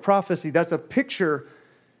power of prophecy. That's a picture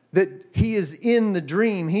that he is in the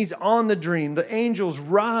dream. He's on the dream. The angels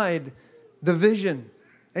ride the vision.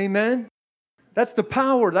 Amen? That's the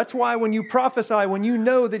power. That's why when you prophesy, when you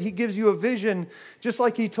know that he gives you a vision, just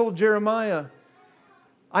like he told Jeremiah,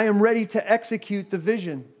 I am ready to execute the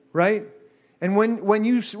vision, right? And when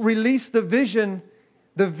you release the vision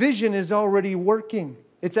is already working.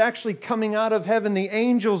 It's actually coming out of heaven. The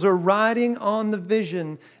angels are riding on the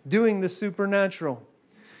vision, doing the supernatural.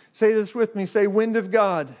 Say this with me. Say, wind of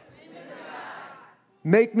God. Wind of God.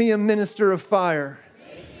 Make me a minister of fire.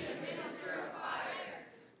 Make me a minister of fire.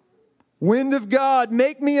 Wind of God,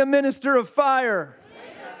 make me a minister of fire.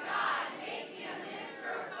 Wind of God, make me a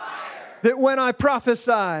minister of fire. That when I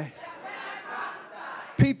prophesy,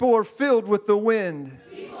 people are filled with the wind.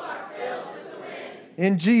 People are filled with the wind.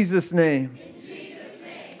 In Jesus' name. In Jesus'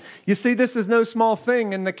 name. You see, this is no small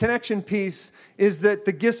thing, and the connection piece is that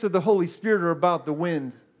the gifts of the Holy Spirit are about the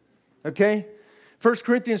wind. Okay? 1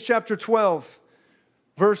 Corinthians chapter 12,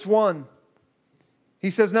 verse 1. He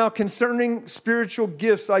says, now concerning spiritual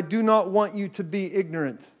gifts, I do not want you to be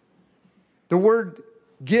ignorant. The word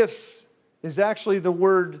gifts is actually the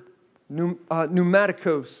word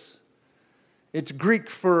pneumatikos. It's Greek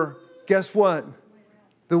for, guess what?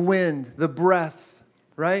 The wind, the breath,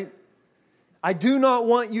 right? I do not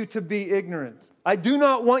want you to be ignorant. I do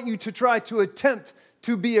not want you to try to attempt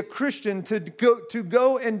to be a Christian, to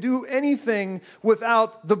go and do anything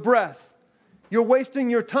without the breath. You're wasting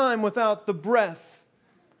your time without the breath.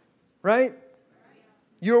 Right?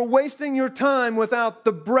 You're wasting your time without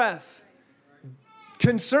the breath.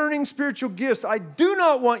 Concerning spiritual gifts, I do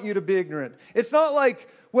not want you to be ignorant. It's not like,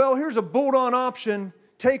 well, here's a bolt-on option,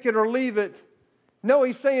 take it or leave it. No,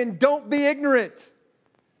 he's saying, don't be ignorant.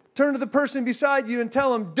 Turn to the person beside you and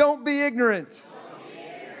tell them, don't be ignorant.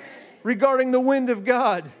 Regarding the wind of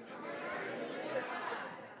God.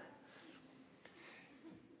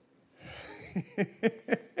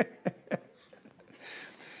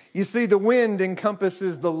 You see, the wind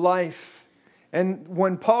encompasses the life. And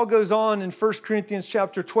when Paul goes on in 1 Corinthians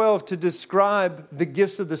chapter 12 to describe the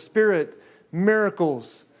gifts of the Spirit,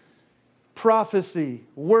 miracles, prophecy,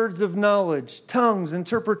 words of knowledge, tongues,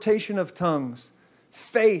 interpretation of tongues,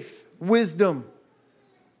 faith, wisdom,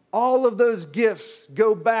 all of those gifts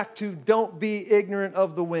go back to don't be ignorant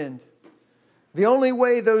of the wind. The only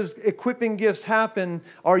way those equipping gifts happen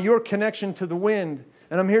are your connection to the wind.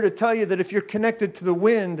 And I'm here to tell you that if you're connected to the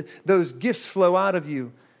wind, those gifts flow out of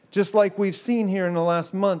you. Just like we've seen here in the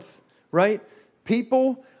last month, right?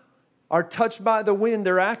 People are touched by the wind.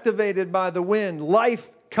 They're activated by the wind. Life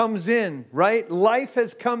comes in, right? Life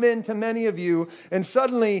has come into many of you. And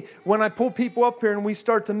suddenly, when I pull people up here and we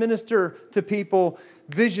start to minister to people,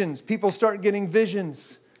 people start getting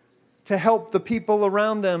visions to help the people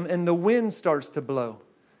around them. And the wind starts to blow,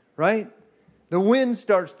 right? The wind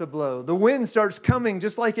starts to blow. The wind starts coming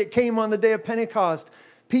just like it came on the day of Pentecost.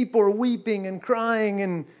 People are weeping and crying.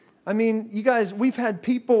 And I mean, you guys, we've had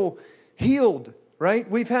people healed, right?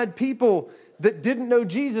 We've had people that didn't know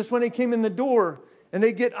Jesus when they came in the door and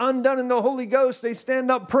they get undone in the Holy Ghost. They stand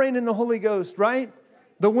up praying in the Holy Ghost, right?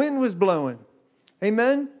 The wind was blowing.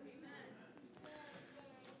 Amen?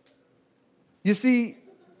 You see,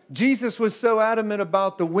 Jesus was so adamant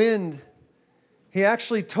about the wind. He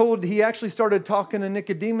actually started talking to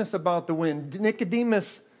Nicodemus about the wind.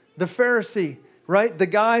 Nicodemus, the Pharisee, right? The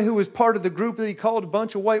guy who was part of the group that he called a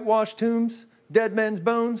bunch of whitewashed tombs, dead men's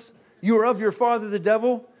bones. You are of your father, the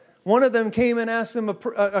devil. One of them came and asked him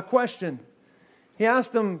a question. He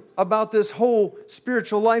asked him about this whole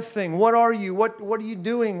spiritual life thing. What are you? What are you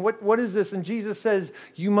doing? What is this? And Jesus says,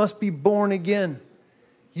 you must be born again.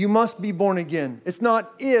 You must be born again. It's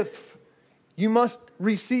not if. You must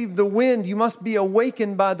receive the wind. You must be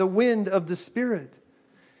awakened by the wind of the Spirit.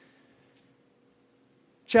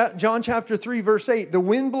 John chapter 3, verse 8. The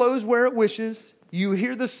wind blows where it wishes. You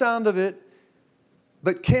hear the sound of it,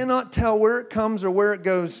 but cannot tell where it comes or where it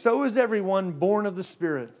goes. So is everyone born of the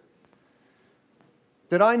Spirit.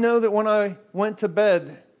 Did I know that when I went to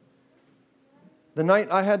bed, the night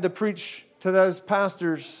I had to preach to those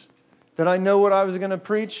pastors, that I know what I was going to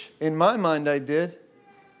preach? In my mind, I did.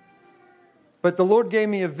 But the Lord gave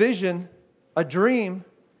me a vision, a dream,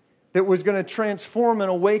 that was going to transform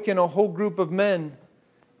and awaken a whole group of men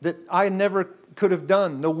that I never could have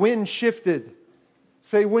done. The wind shifted.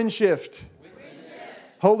 Say wind shift. Wind shift.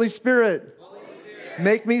 Holy Spirit,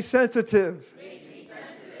 make me sensitive,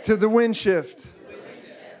 to the wind shift.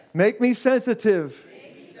 Make me sensitive,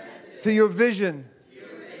 to your vision,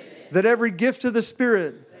 that every gift of the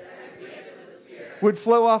Spirit would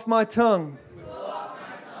flow off my tongue.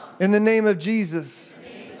 In the name of Jesus.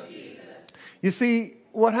 You see,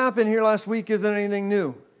 what happened here last week isn't anything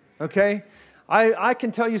new, okay? I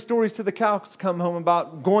can tell you stories till the cows come home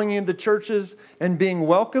about going into churches and being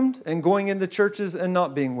welcomed and going into churches and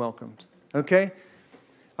not being welcomed, okay?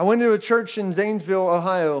 I went to a church in Zanesville,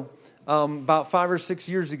 Ohio, about 5 or 6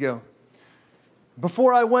 years ago.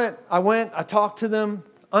 Before I went, I talked to them,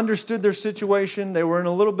 understood their situation. They were in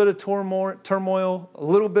a little bit of turmoil, a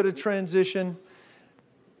little bit of transition.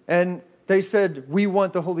 And they said, we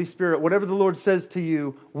want the Holy Spirit. Whatever the Lord says to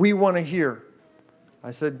you, we want to hear.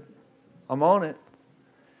 I said, I'm on it.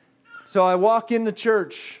 So I walk in the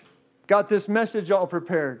church, got this message all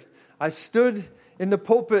prepared. I stood in the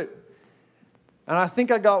pulpit, and I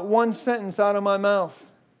think I got one sentence out of my mouth.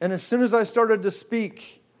 And as soon as I started to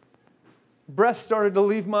speak, breath started to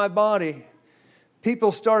leave my body.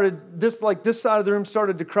 People started, this side of the room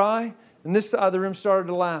started to cry, And this side of the room started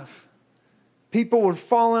to laugh. People were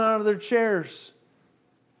falling out of their chairs.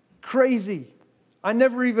 Crazy. I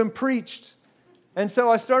never even preached. And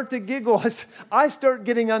so I start to giggle. I start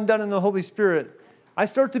getting undone in the Holy Spirit. I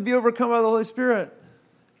start to be overcome by the Holy Spirit.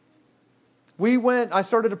 I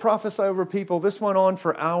started to prophesy over people. This went on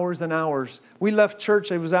for hours and hours. We left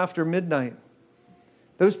church, it was after midnight.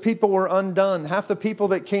 Those people were undone. Half the people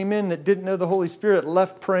that came in that didn't know the Holy Spirit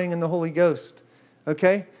left praying in the Holy Ghost.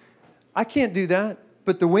 Okay? I can't do that,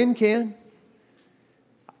 but the wind can.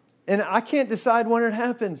 And I can't decide when it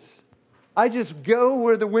happens. I just go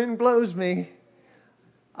where the wind blows me.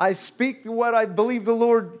 I speak what I believe the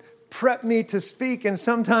Lord prepped me to speak, and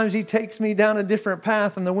sometimes He takes me down a different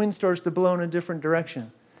path and the wind starts to blow in a different direction.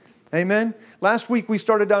 Amen? Last week we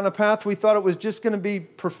started down a path we thought it was just going to be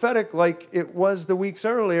prophetic like it was the weeks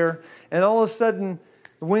earlier, and all of a sudden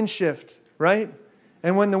the wind shift, right?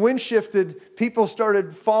 And when the wind shifted, people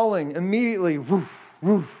started falling immediately, woof,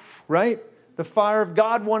 woof, right? The fire of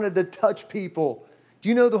God wanted to touch people. Do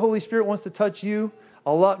you know the Holy Spirit wants to touch you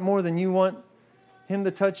a lot more than you want Him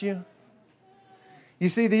to touch you? You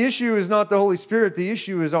see, the issue is not the Holy Spirit. The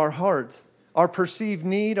issue is our heart, our perceived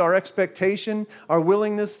need, our expectation, our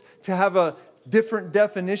willingness to have a different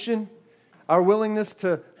definition, our willingness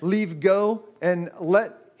to leave go and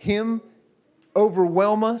let Him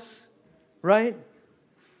overwhelm us, right?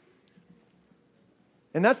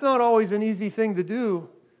 And that's not always an easy thing to do,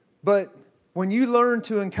 but when you learn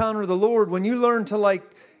to encounter the Lord, when you learn to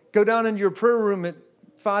go down into your prayer room at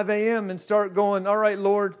 5 a.m. and start going, all right,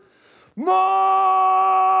 Lord, more!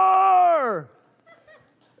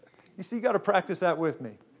 You see, you got to practice that with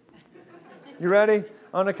me. You ready?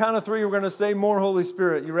 On the count of 3, we're going to say more Holy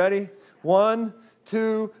Spirit. You ready? 1,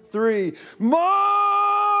 2, 3. More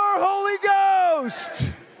Holy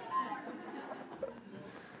Ghost!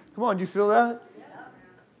 Come on, do you feel that?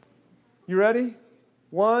 You ready?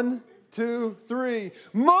 1, 2, 3.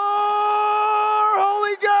 More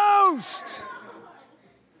Holy Ghost!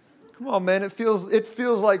 Come on, man. It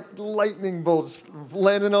feels like lightning bolts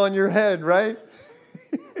landing on your head, right?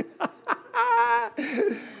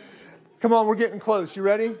 Come on, we're getting close. You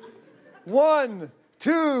ready? 1,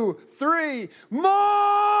 2, 3. More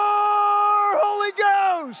Holy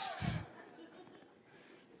Ghost!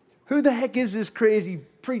 Who the heck is this crazy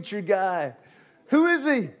preacher guy? Who is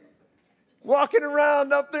he? Walking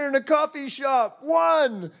around up there in the coffee shop.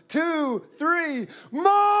 1, 2, 3. More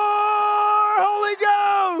Holy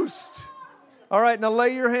Ghost! All right, now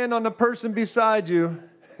lay your hand on the person beside you.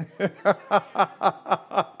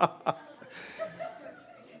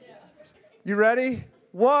 You ready?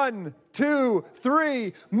 1, 2,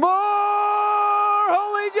 3. More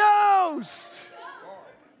Holy Ghost!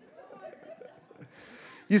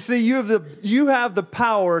 You see, you have the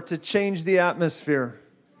power to change the atmosphere.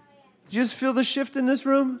 Did you just feel the shift in this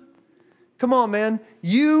room? Come on, man.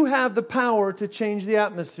 You have the power to change the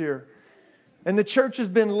atmosphere. And the church has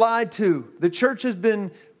been lied to. The church has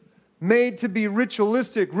been made to be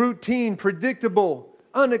ritualistic, routine, predictable.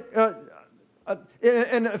 And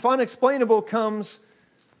if unexplainable comes,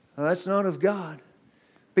 well, that's not of God.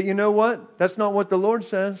 But you know what? That's not what the Lord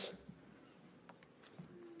says.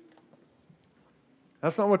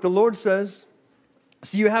 That's not what the Lord says.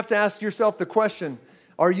 So you have to ask yourself the question,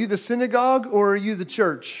 are you the synagogue or are you the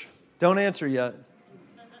church? Don't answer yet.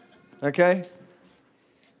 Okay?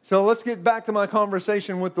 So let's get back to my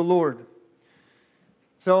conversation with the Lord.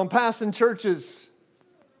 So I'm passing churches,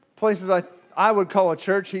 places I would call a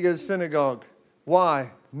church. He goes, synagogue.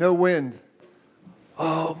 Why? No wind.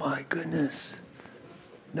 Oh my goodness.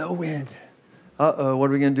 No wind. Uh-oh, what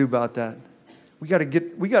are we going to do about that? We got to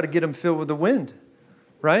get him filled with the wind,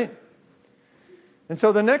 right? And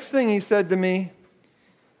so the next thing he said to me,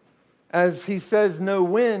 as he says no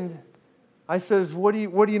wind, I says, what do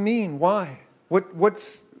you mean? Why? What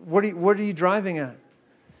are you driving at?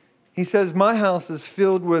 He says, my house is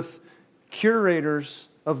filled with curators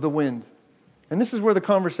of the wind. And this is where the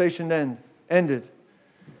conversation ended.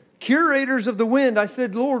 Curators of the wind. I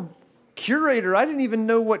said, Lord, curator. I didn't even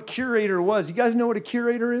know what curator was. You guys know what a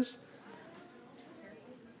curator is?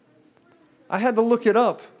 I had to look it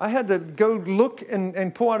up. I had to go look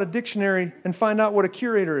and pull out a dictionary and find out what a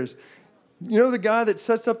curator is. You know the guy that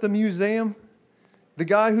sets up the museum? The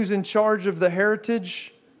guy who's in charge of the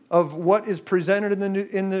heritage of what is presented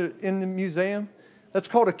in the museum? That's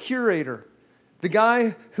called a curator. The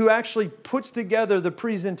guy who actually puts together the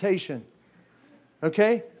presentation.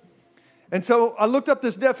 Okay? And so I looked up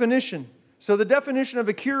this definition. So the definition of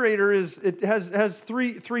a curator is, it has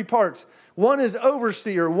three parts. One is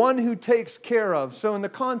overseer, one who takes care of. So in the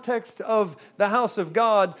context of the house of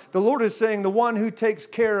God, the Lord is saying the one who takes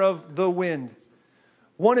care of the wind.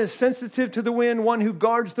 One is sensitive to the wind, one who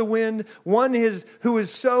guards the wind, one who is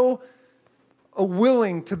so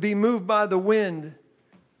willing to be moved by the wind.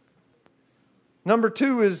 Number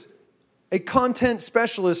two is a content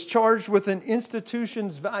specialist charged with an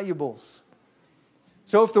institution's valuables.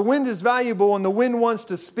 So if the wind is valuable and the wind wants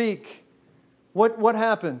to speak, what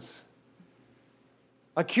happens?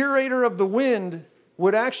 A curator of the wind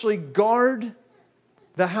would actually guard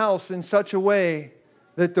the house in such a way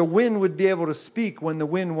that the wind would be able to speak when the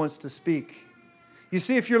wind wants to speak. You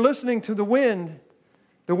see, if you're listening to the wind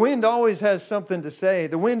always has something to say.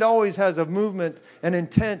 The wind always has a movement, an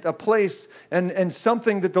intent, a place, and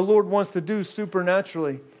something that the Lord wants to do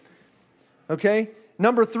supernaturally. Okay?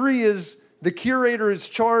 Number three is the curator is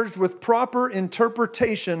charged with proper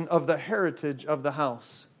interpretation of the heritage of the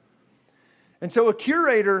house. And so a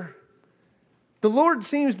curator, the Lord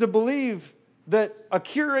seems to believe that a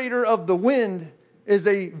curator of the wind is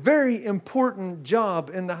a very important job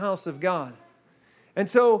in the house of God. And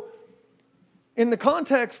so, in the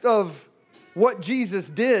context of what Jesus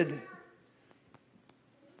did,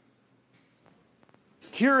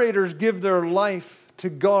 curators give their life to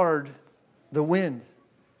guard the wind.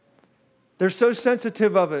 They're so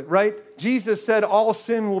sensitive of it, right? Jesus said all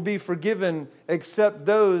sin will be forgiven except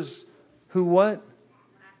those who what?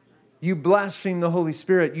 You blaspheme the Holy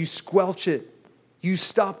Spirit. You squelch it. You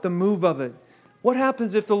stop the move of it. What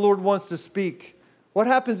happens if the Lord wants to speak? What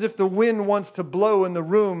happens if the wind wants to blow in the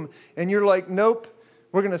room and you're like, nope,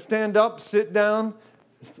 we're going to stand up, sit down,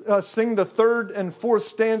 sing the third and fourth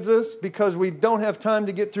stanzas because we don't have time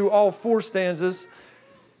to get through all four stanzas.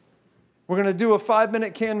 We're going to do a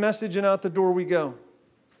 5-minute canned message and out the door we go.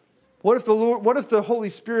 What if the Holy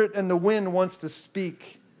Spirit and the wind wants to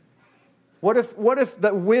speak? What if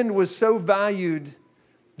the wind was so valued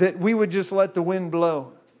that we would just let the wind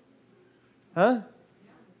blow? Huh?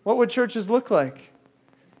 What would churches look like?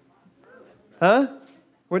 Huh?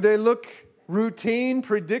 Would they look routine,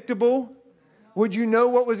 predictable? Would you know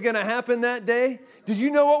what was going to happen that day? Did you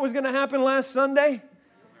know what was going to happen last Sunday?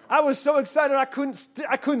 I was so excited I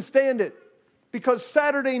couldn't stand it. Because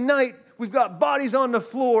Saturday night, we've got bodies on the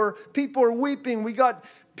floor. People are weeping. We got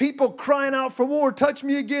people crying out for more. Touch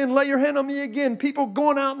me again. Lay your hand on me again. People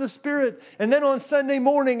going out in the Spirit. And then on Sunday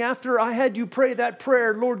morning, after I had you pray that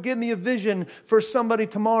prayer, Lord, give me a vision for somebody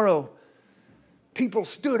tomorrow. People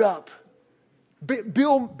stood up.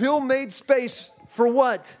 Bill made space for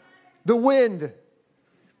what? The wind.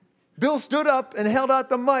 Bill stood up and held out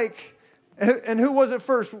the mic. And who was it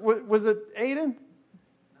first? Was it Aiden?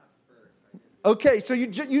 Okay, so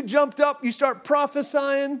you jumped up, you start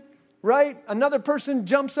prophesying, right? Another person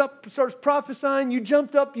jumps up, starts prophesying. You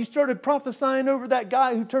jumped up, you started prophesying over that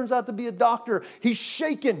guy who turns out to be a doctor. He's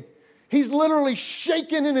shaking. He's literally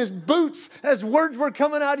shaking in his boots as words were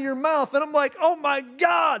coming out of your mouth. And I'm like, oh my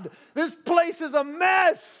God, this place is a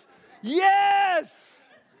mess. Yes!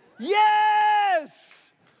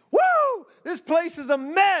 Yes! Woo! This place is a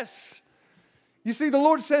mess. You see, the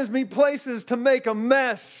Lord sends me places to make a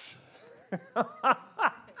mess.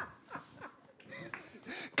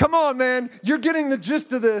 Come on, man. You're getting the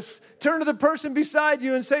gist of this. Turn to the person beside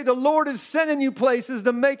you and say, the Lord is sending you places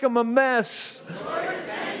to make them a mess. The Lord is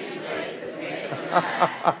sending you places to make them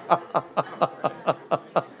a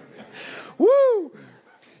mess. Woo!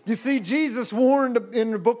 You see, Jesus warned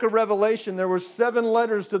in the book of Revelation, there were 7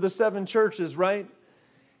 letters to the 7 churches, right?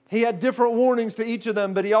 He had different warnings to each of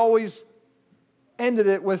them, but he always ended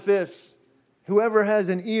it with this. Whoever has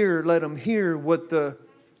an ear, let him hear what the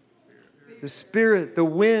Spirit, the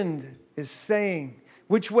wind is saying.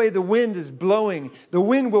 Which way the wind is blowing. The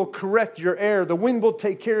wind will correct your error. The wind will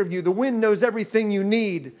take care of you. The wind knows everything you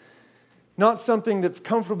need. Not something that's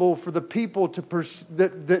comfortable for the people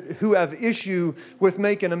who have issue with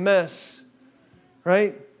making a mess.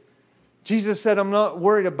 Right? Jesus said, I'm not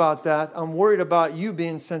worried about that. I'm worried about you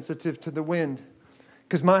being sensitive to the wind.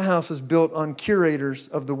 Because my house is built on curators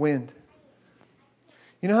of the wind.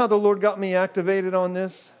 You know how the Lord got me activated on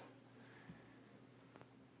this?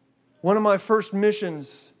 One of my first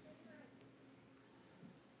missions,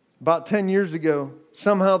 about 10 years ago,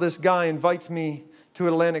 somehow this guy invites me to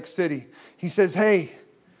Atlantic City. He says, hey,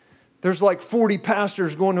 there's like 40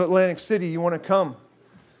 pastors going to Atlantic City. You want to come?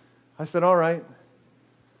 I said, all right.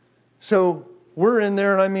 So we're in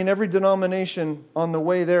there, and I mean, every denomination on the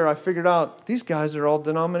way there, I figured out, these guys are all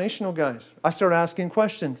denominational guys. I started asking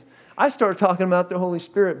questions. I started talking about the Holy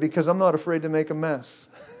Spirit because I'm not afraid to make a mess.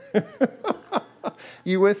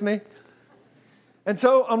 You with me? And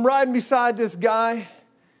so I'm riding beside this guy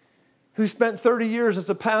who spent 30 years as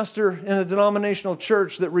a pastor in a denominational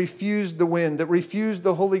church that refused the wind, that refused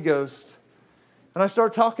the Holy Ghost. And I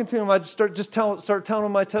start talking to him. I start telling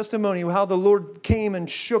him my testimony, how the Lord came and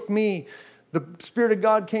shook me. The Spirit of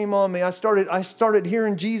God came on me. I started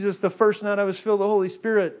hearing Jesus the first night I was filled with the Holy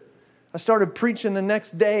Spirit. I started preaching the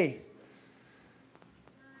next day.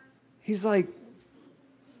 He's like,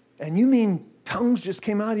 and you mean tongues just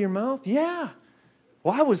came out of your mouth? Yeah.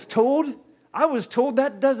 Well, I was told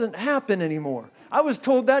that doesn't happen anymore. I was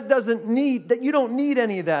told that you don't need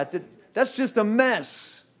any of that. That's just a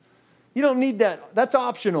mess. You don't need that. That's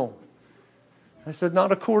optional. I said,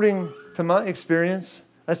 not according to my experience.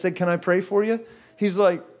 I said, can I pray for you? He's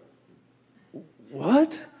like,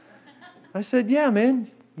 what? I said, yeah,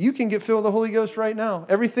 man, you can get filled with the Holy Ghost right now.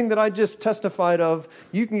 Everything that I just testified of,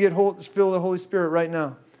 you can get filled with the Holy Spirit right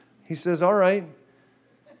now. He says, all right.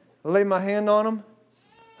 I lay my hand on him.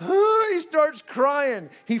 He starts crying.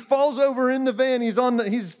 He falls over in the van.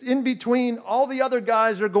 He's in between. All the other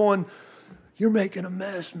guys are going, you're making a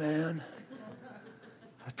mess, man.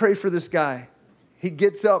 I pray for this guy. He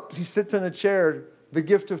gets up. He sits in a chair. The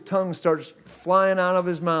gift of tongues starts flying out of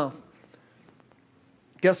his mouth.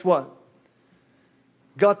 Guess what?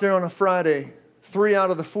 Got there on a Friday. 3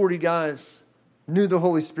 out of the 40 guys knew the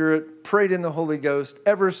Holy Spirit, prayed in the Holy Ghost,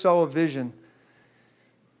 ever saw a vision.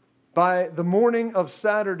 By the morning of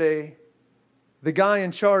Saturday, the guy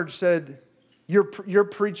in charge said, you're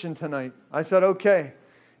preaching tonight. I said, okay.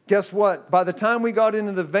 Guess what? By the time we got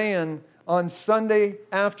into the van on Sunday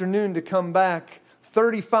afternoon to come back,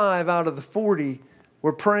 35 out of the 40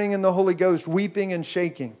 were praying in the Holy Ghost, weeping and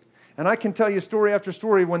shaking. And I can tell you story after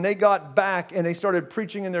story, when they got back and they started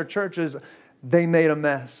preaching in their churches, they made a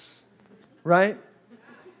mess. Right?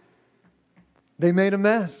 They made a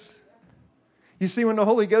mess. You see, when the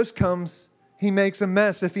Holy Ghost comes, He makes a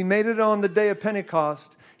mess. If He made it on the day of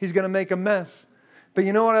Pentecost, He's going to make a mess. But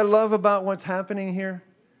you know what I love about what's happening here?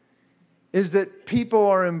 Is that people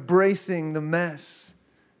are embracing the mess.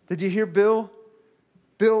 Did you hear Bill?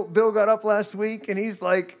 Bill got up last week and he's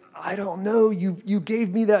like, I don't know. You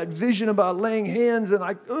gave me that vision about laying hands and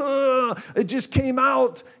it just came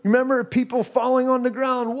out. Remember people falling on the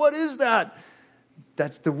ground? What is that?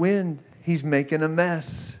 That's the wind. He's making a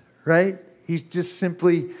mess, right? He's just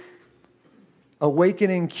simply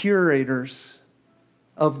awakening curators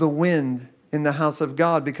of the wind in the house of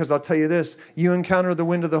God. Because I'll tell you this, you encounter the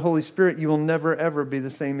wind of the Holy Spirit, you will never, ever be the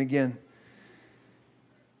same again.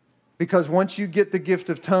 Because once you get the gift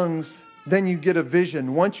of tongues, then you get a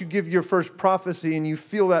vision. Once you give your first prophecy and you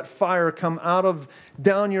feel that fire come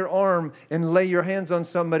down your arm and lay your hands on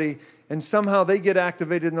somebody, and somehow they get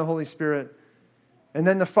activated in the Holy Spirit. And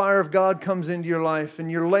then the fire of God comes into your life and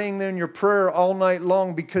you're laying there in your prayer all night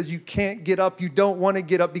long because you can't get up. You don't want to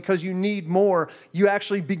get up because you need more. You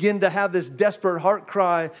actually begin to have this desperate heart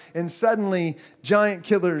cry, and suddenly giant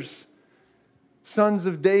killers, sons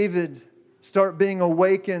of David, start being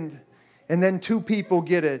awakened. And then 2 people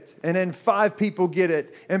get it. And then 5 people get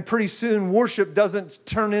it. And pretty soon worship doesn't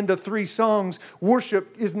turn into 3 songs.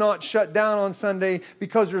 Worship is not shut down on Sunday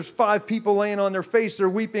because there's 5 people laying on their face. They're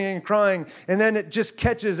weeping and crying. And then it just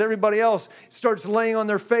catches everybody else. Starts laying on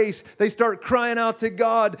their face. They start crying out to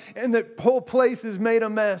God. And the whole place is made a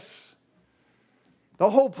mess. The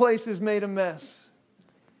whole place is made a mess.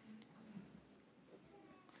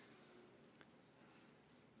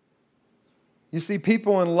 You see,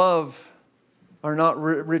 people in love are not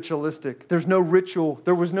ritualistic. There's no ritual.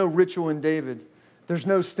 There was no ritual in David. There's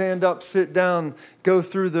no stand up, sit down, go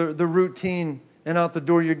through the routine, and out the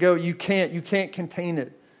door you go. You can't contain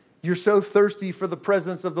it. You're so thirsty for the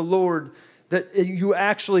presence of the Lord that you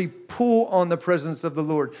actually pull on the presence of the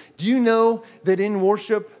Lord. Do you know that in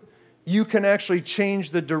worship, you can actually change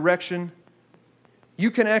the direction? You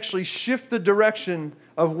can actually shift the direction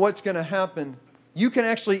of what's going to happen. You can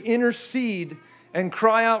actually intercede and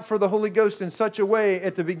cry out for the Holy Ghost in such a way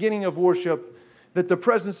at the beginning of worship that the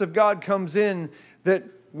presence of God comes in, that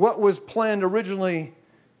what was planned originally,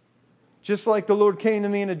 just like the Lord came to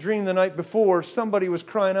me in a dream the night before, somebody was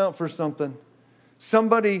crying out for something.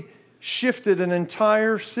 Somebody shifted an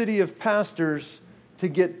entire city of pastors to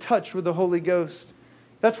get touched with the Holy Ghost.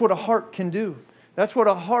 That's what a heart can do. That's what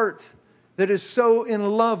a heart that is so in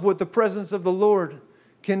love with the presence of the Lord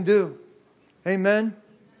can do. Amen?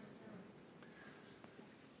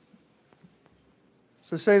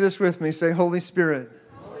 So say this with me. Say, Holy Spirit,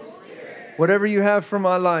 whatever you have for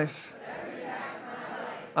my life,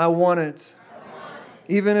 I want it.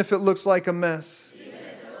 Even if it looks like a mess.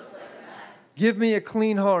 Give me a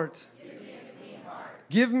clean heart.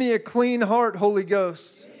 Give me a clean heart, Holy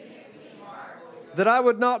Ghost. that I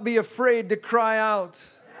would not be afraid to cry out.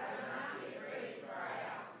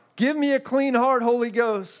 Give me a clean heart, Holy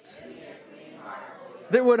Ghost,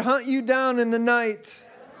 that would hunt you down in the night,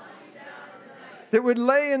 that would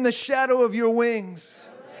lay in the shadow of your wings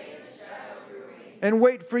and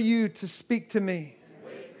wait for you to speak to me.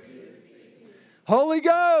 Holy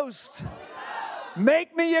Ghost,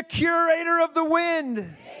 make me a curator of the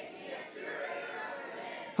wind.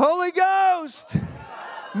 Holy Ghost,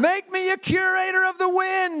 make me a curator of the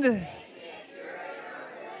wind.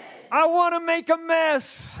 I want to make a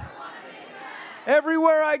mess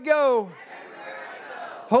everywhere I go.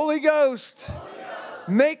 Holy Ghost,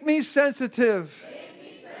 make me sensitive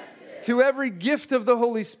to every gift of the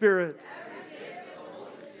Holy Spirit,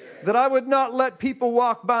 that I would not let people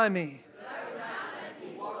walk by me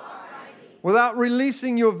without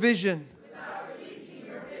releasing your vision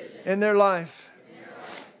in their life.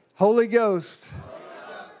 Holy Ghost,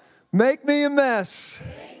 make me a mess.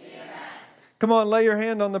 Come on, lay your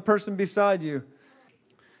hand on the person beside you.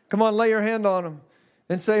 Come on, lay your hand on them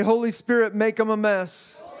and say, Holy Spirit, make them a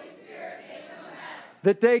mess.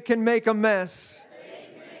 That they can make a mess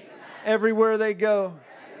everywhere they go.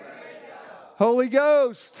 Holy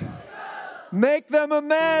Ghost, make them a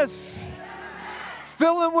mess.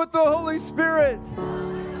 Fill them with the Holy Spirit.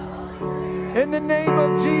 In the name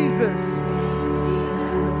of Jesus.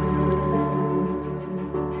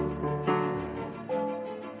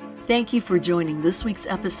 Thank you for joining this week's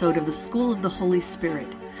episode of the School of the Holy Spirit.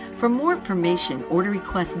 For more information or to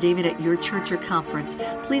request David at your church or conference,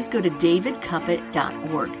 please go to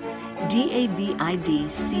davidcuppett.org,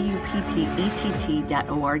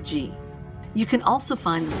 davidcuppett.org. You can also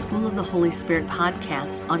find the School of the Holy Spirit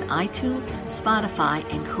podcast on iTunes, Spotify,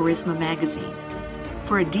 and Charisma Magazine.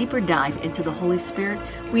 For a deeper dive into the Holy Spirit,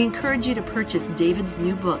 we encourage you to purchase David's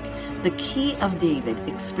new book, The Key of David,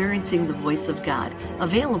 Experiencing the Voice of God,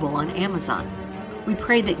 available on Amazon. We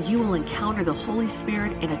pray that you will encounter the Holy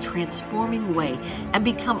Spirit in a transforming way and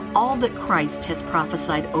become all that Christ has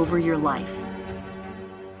prophesied over your life.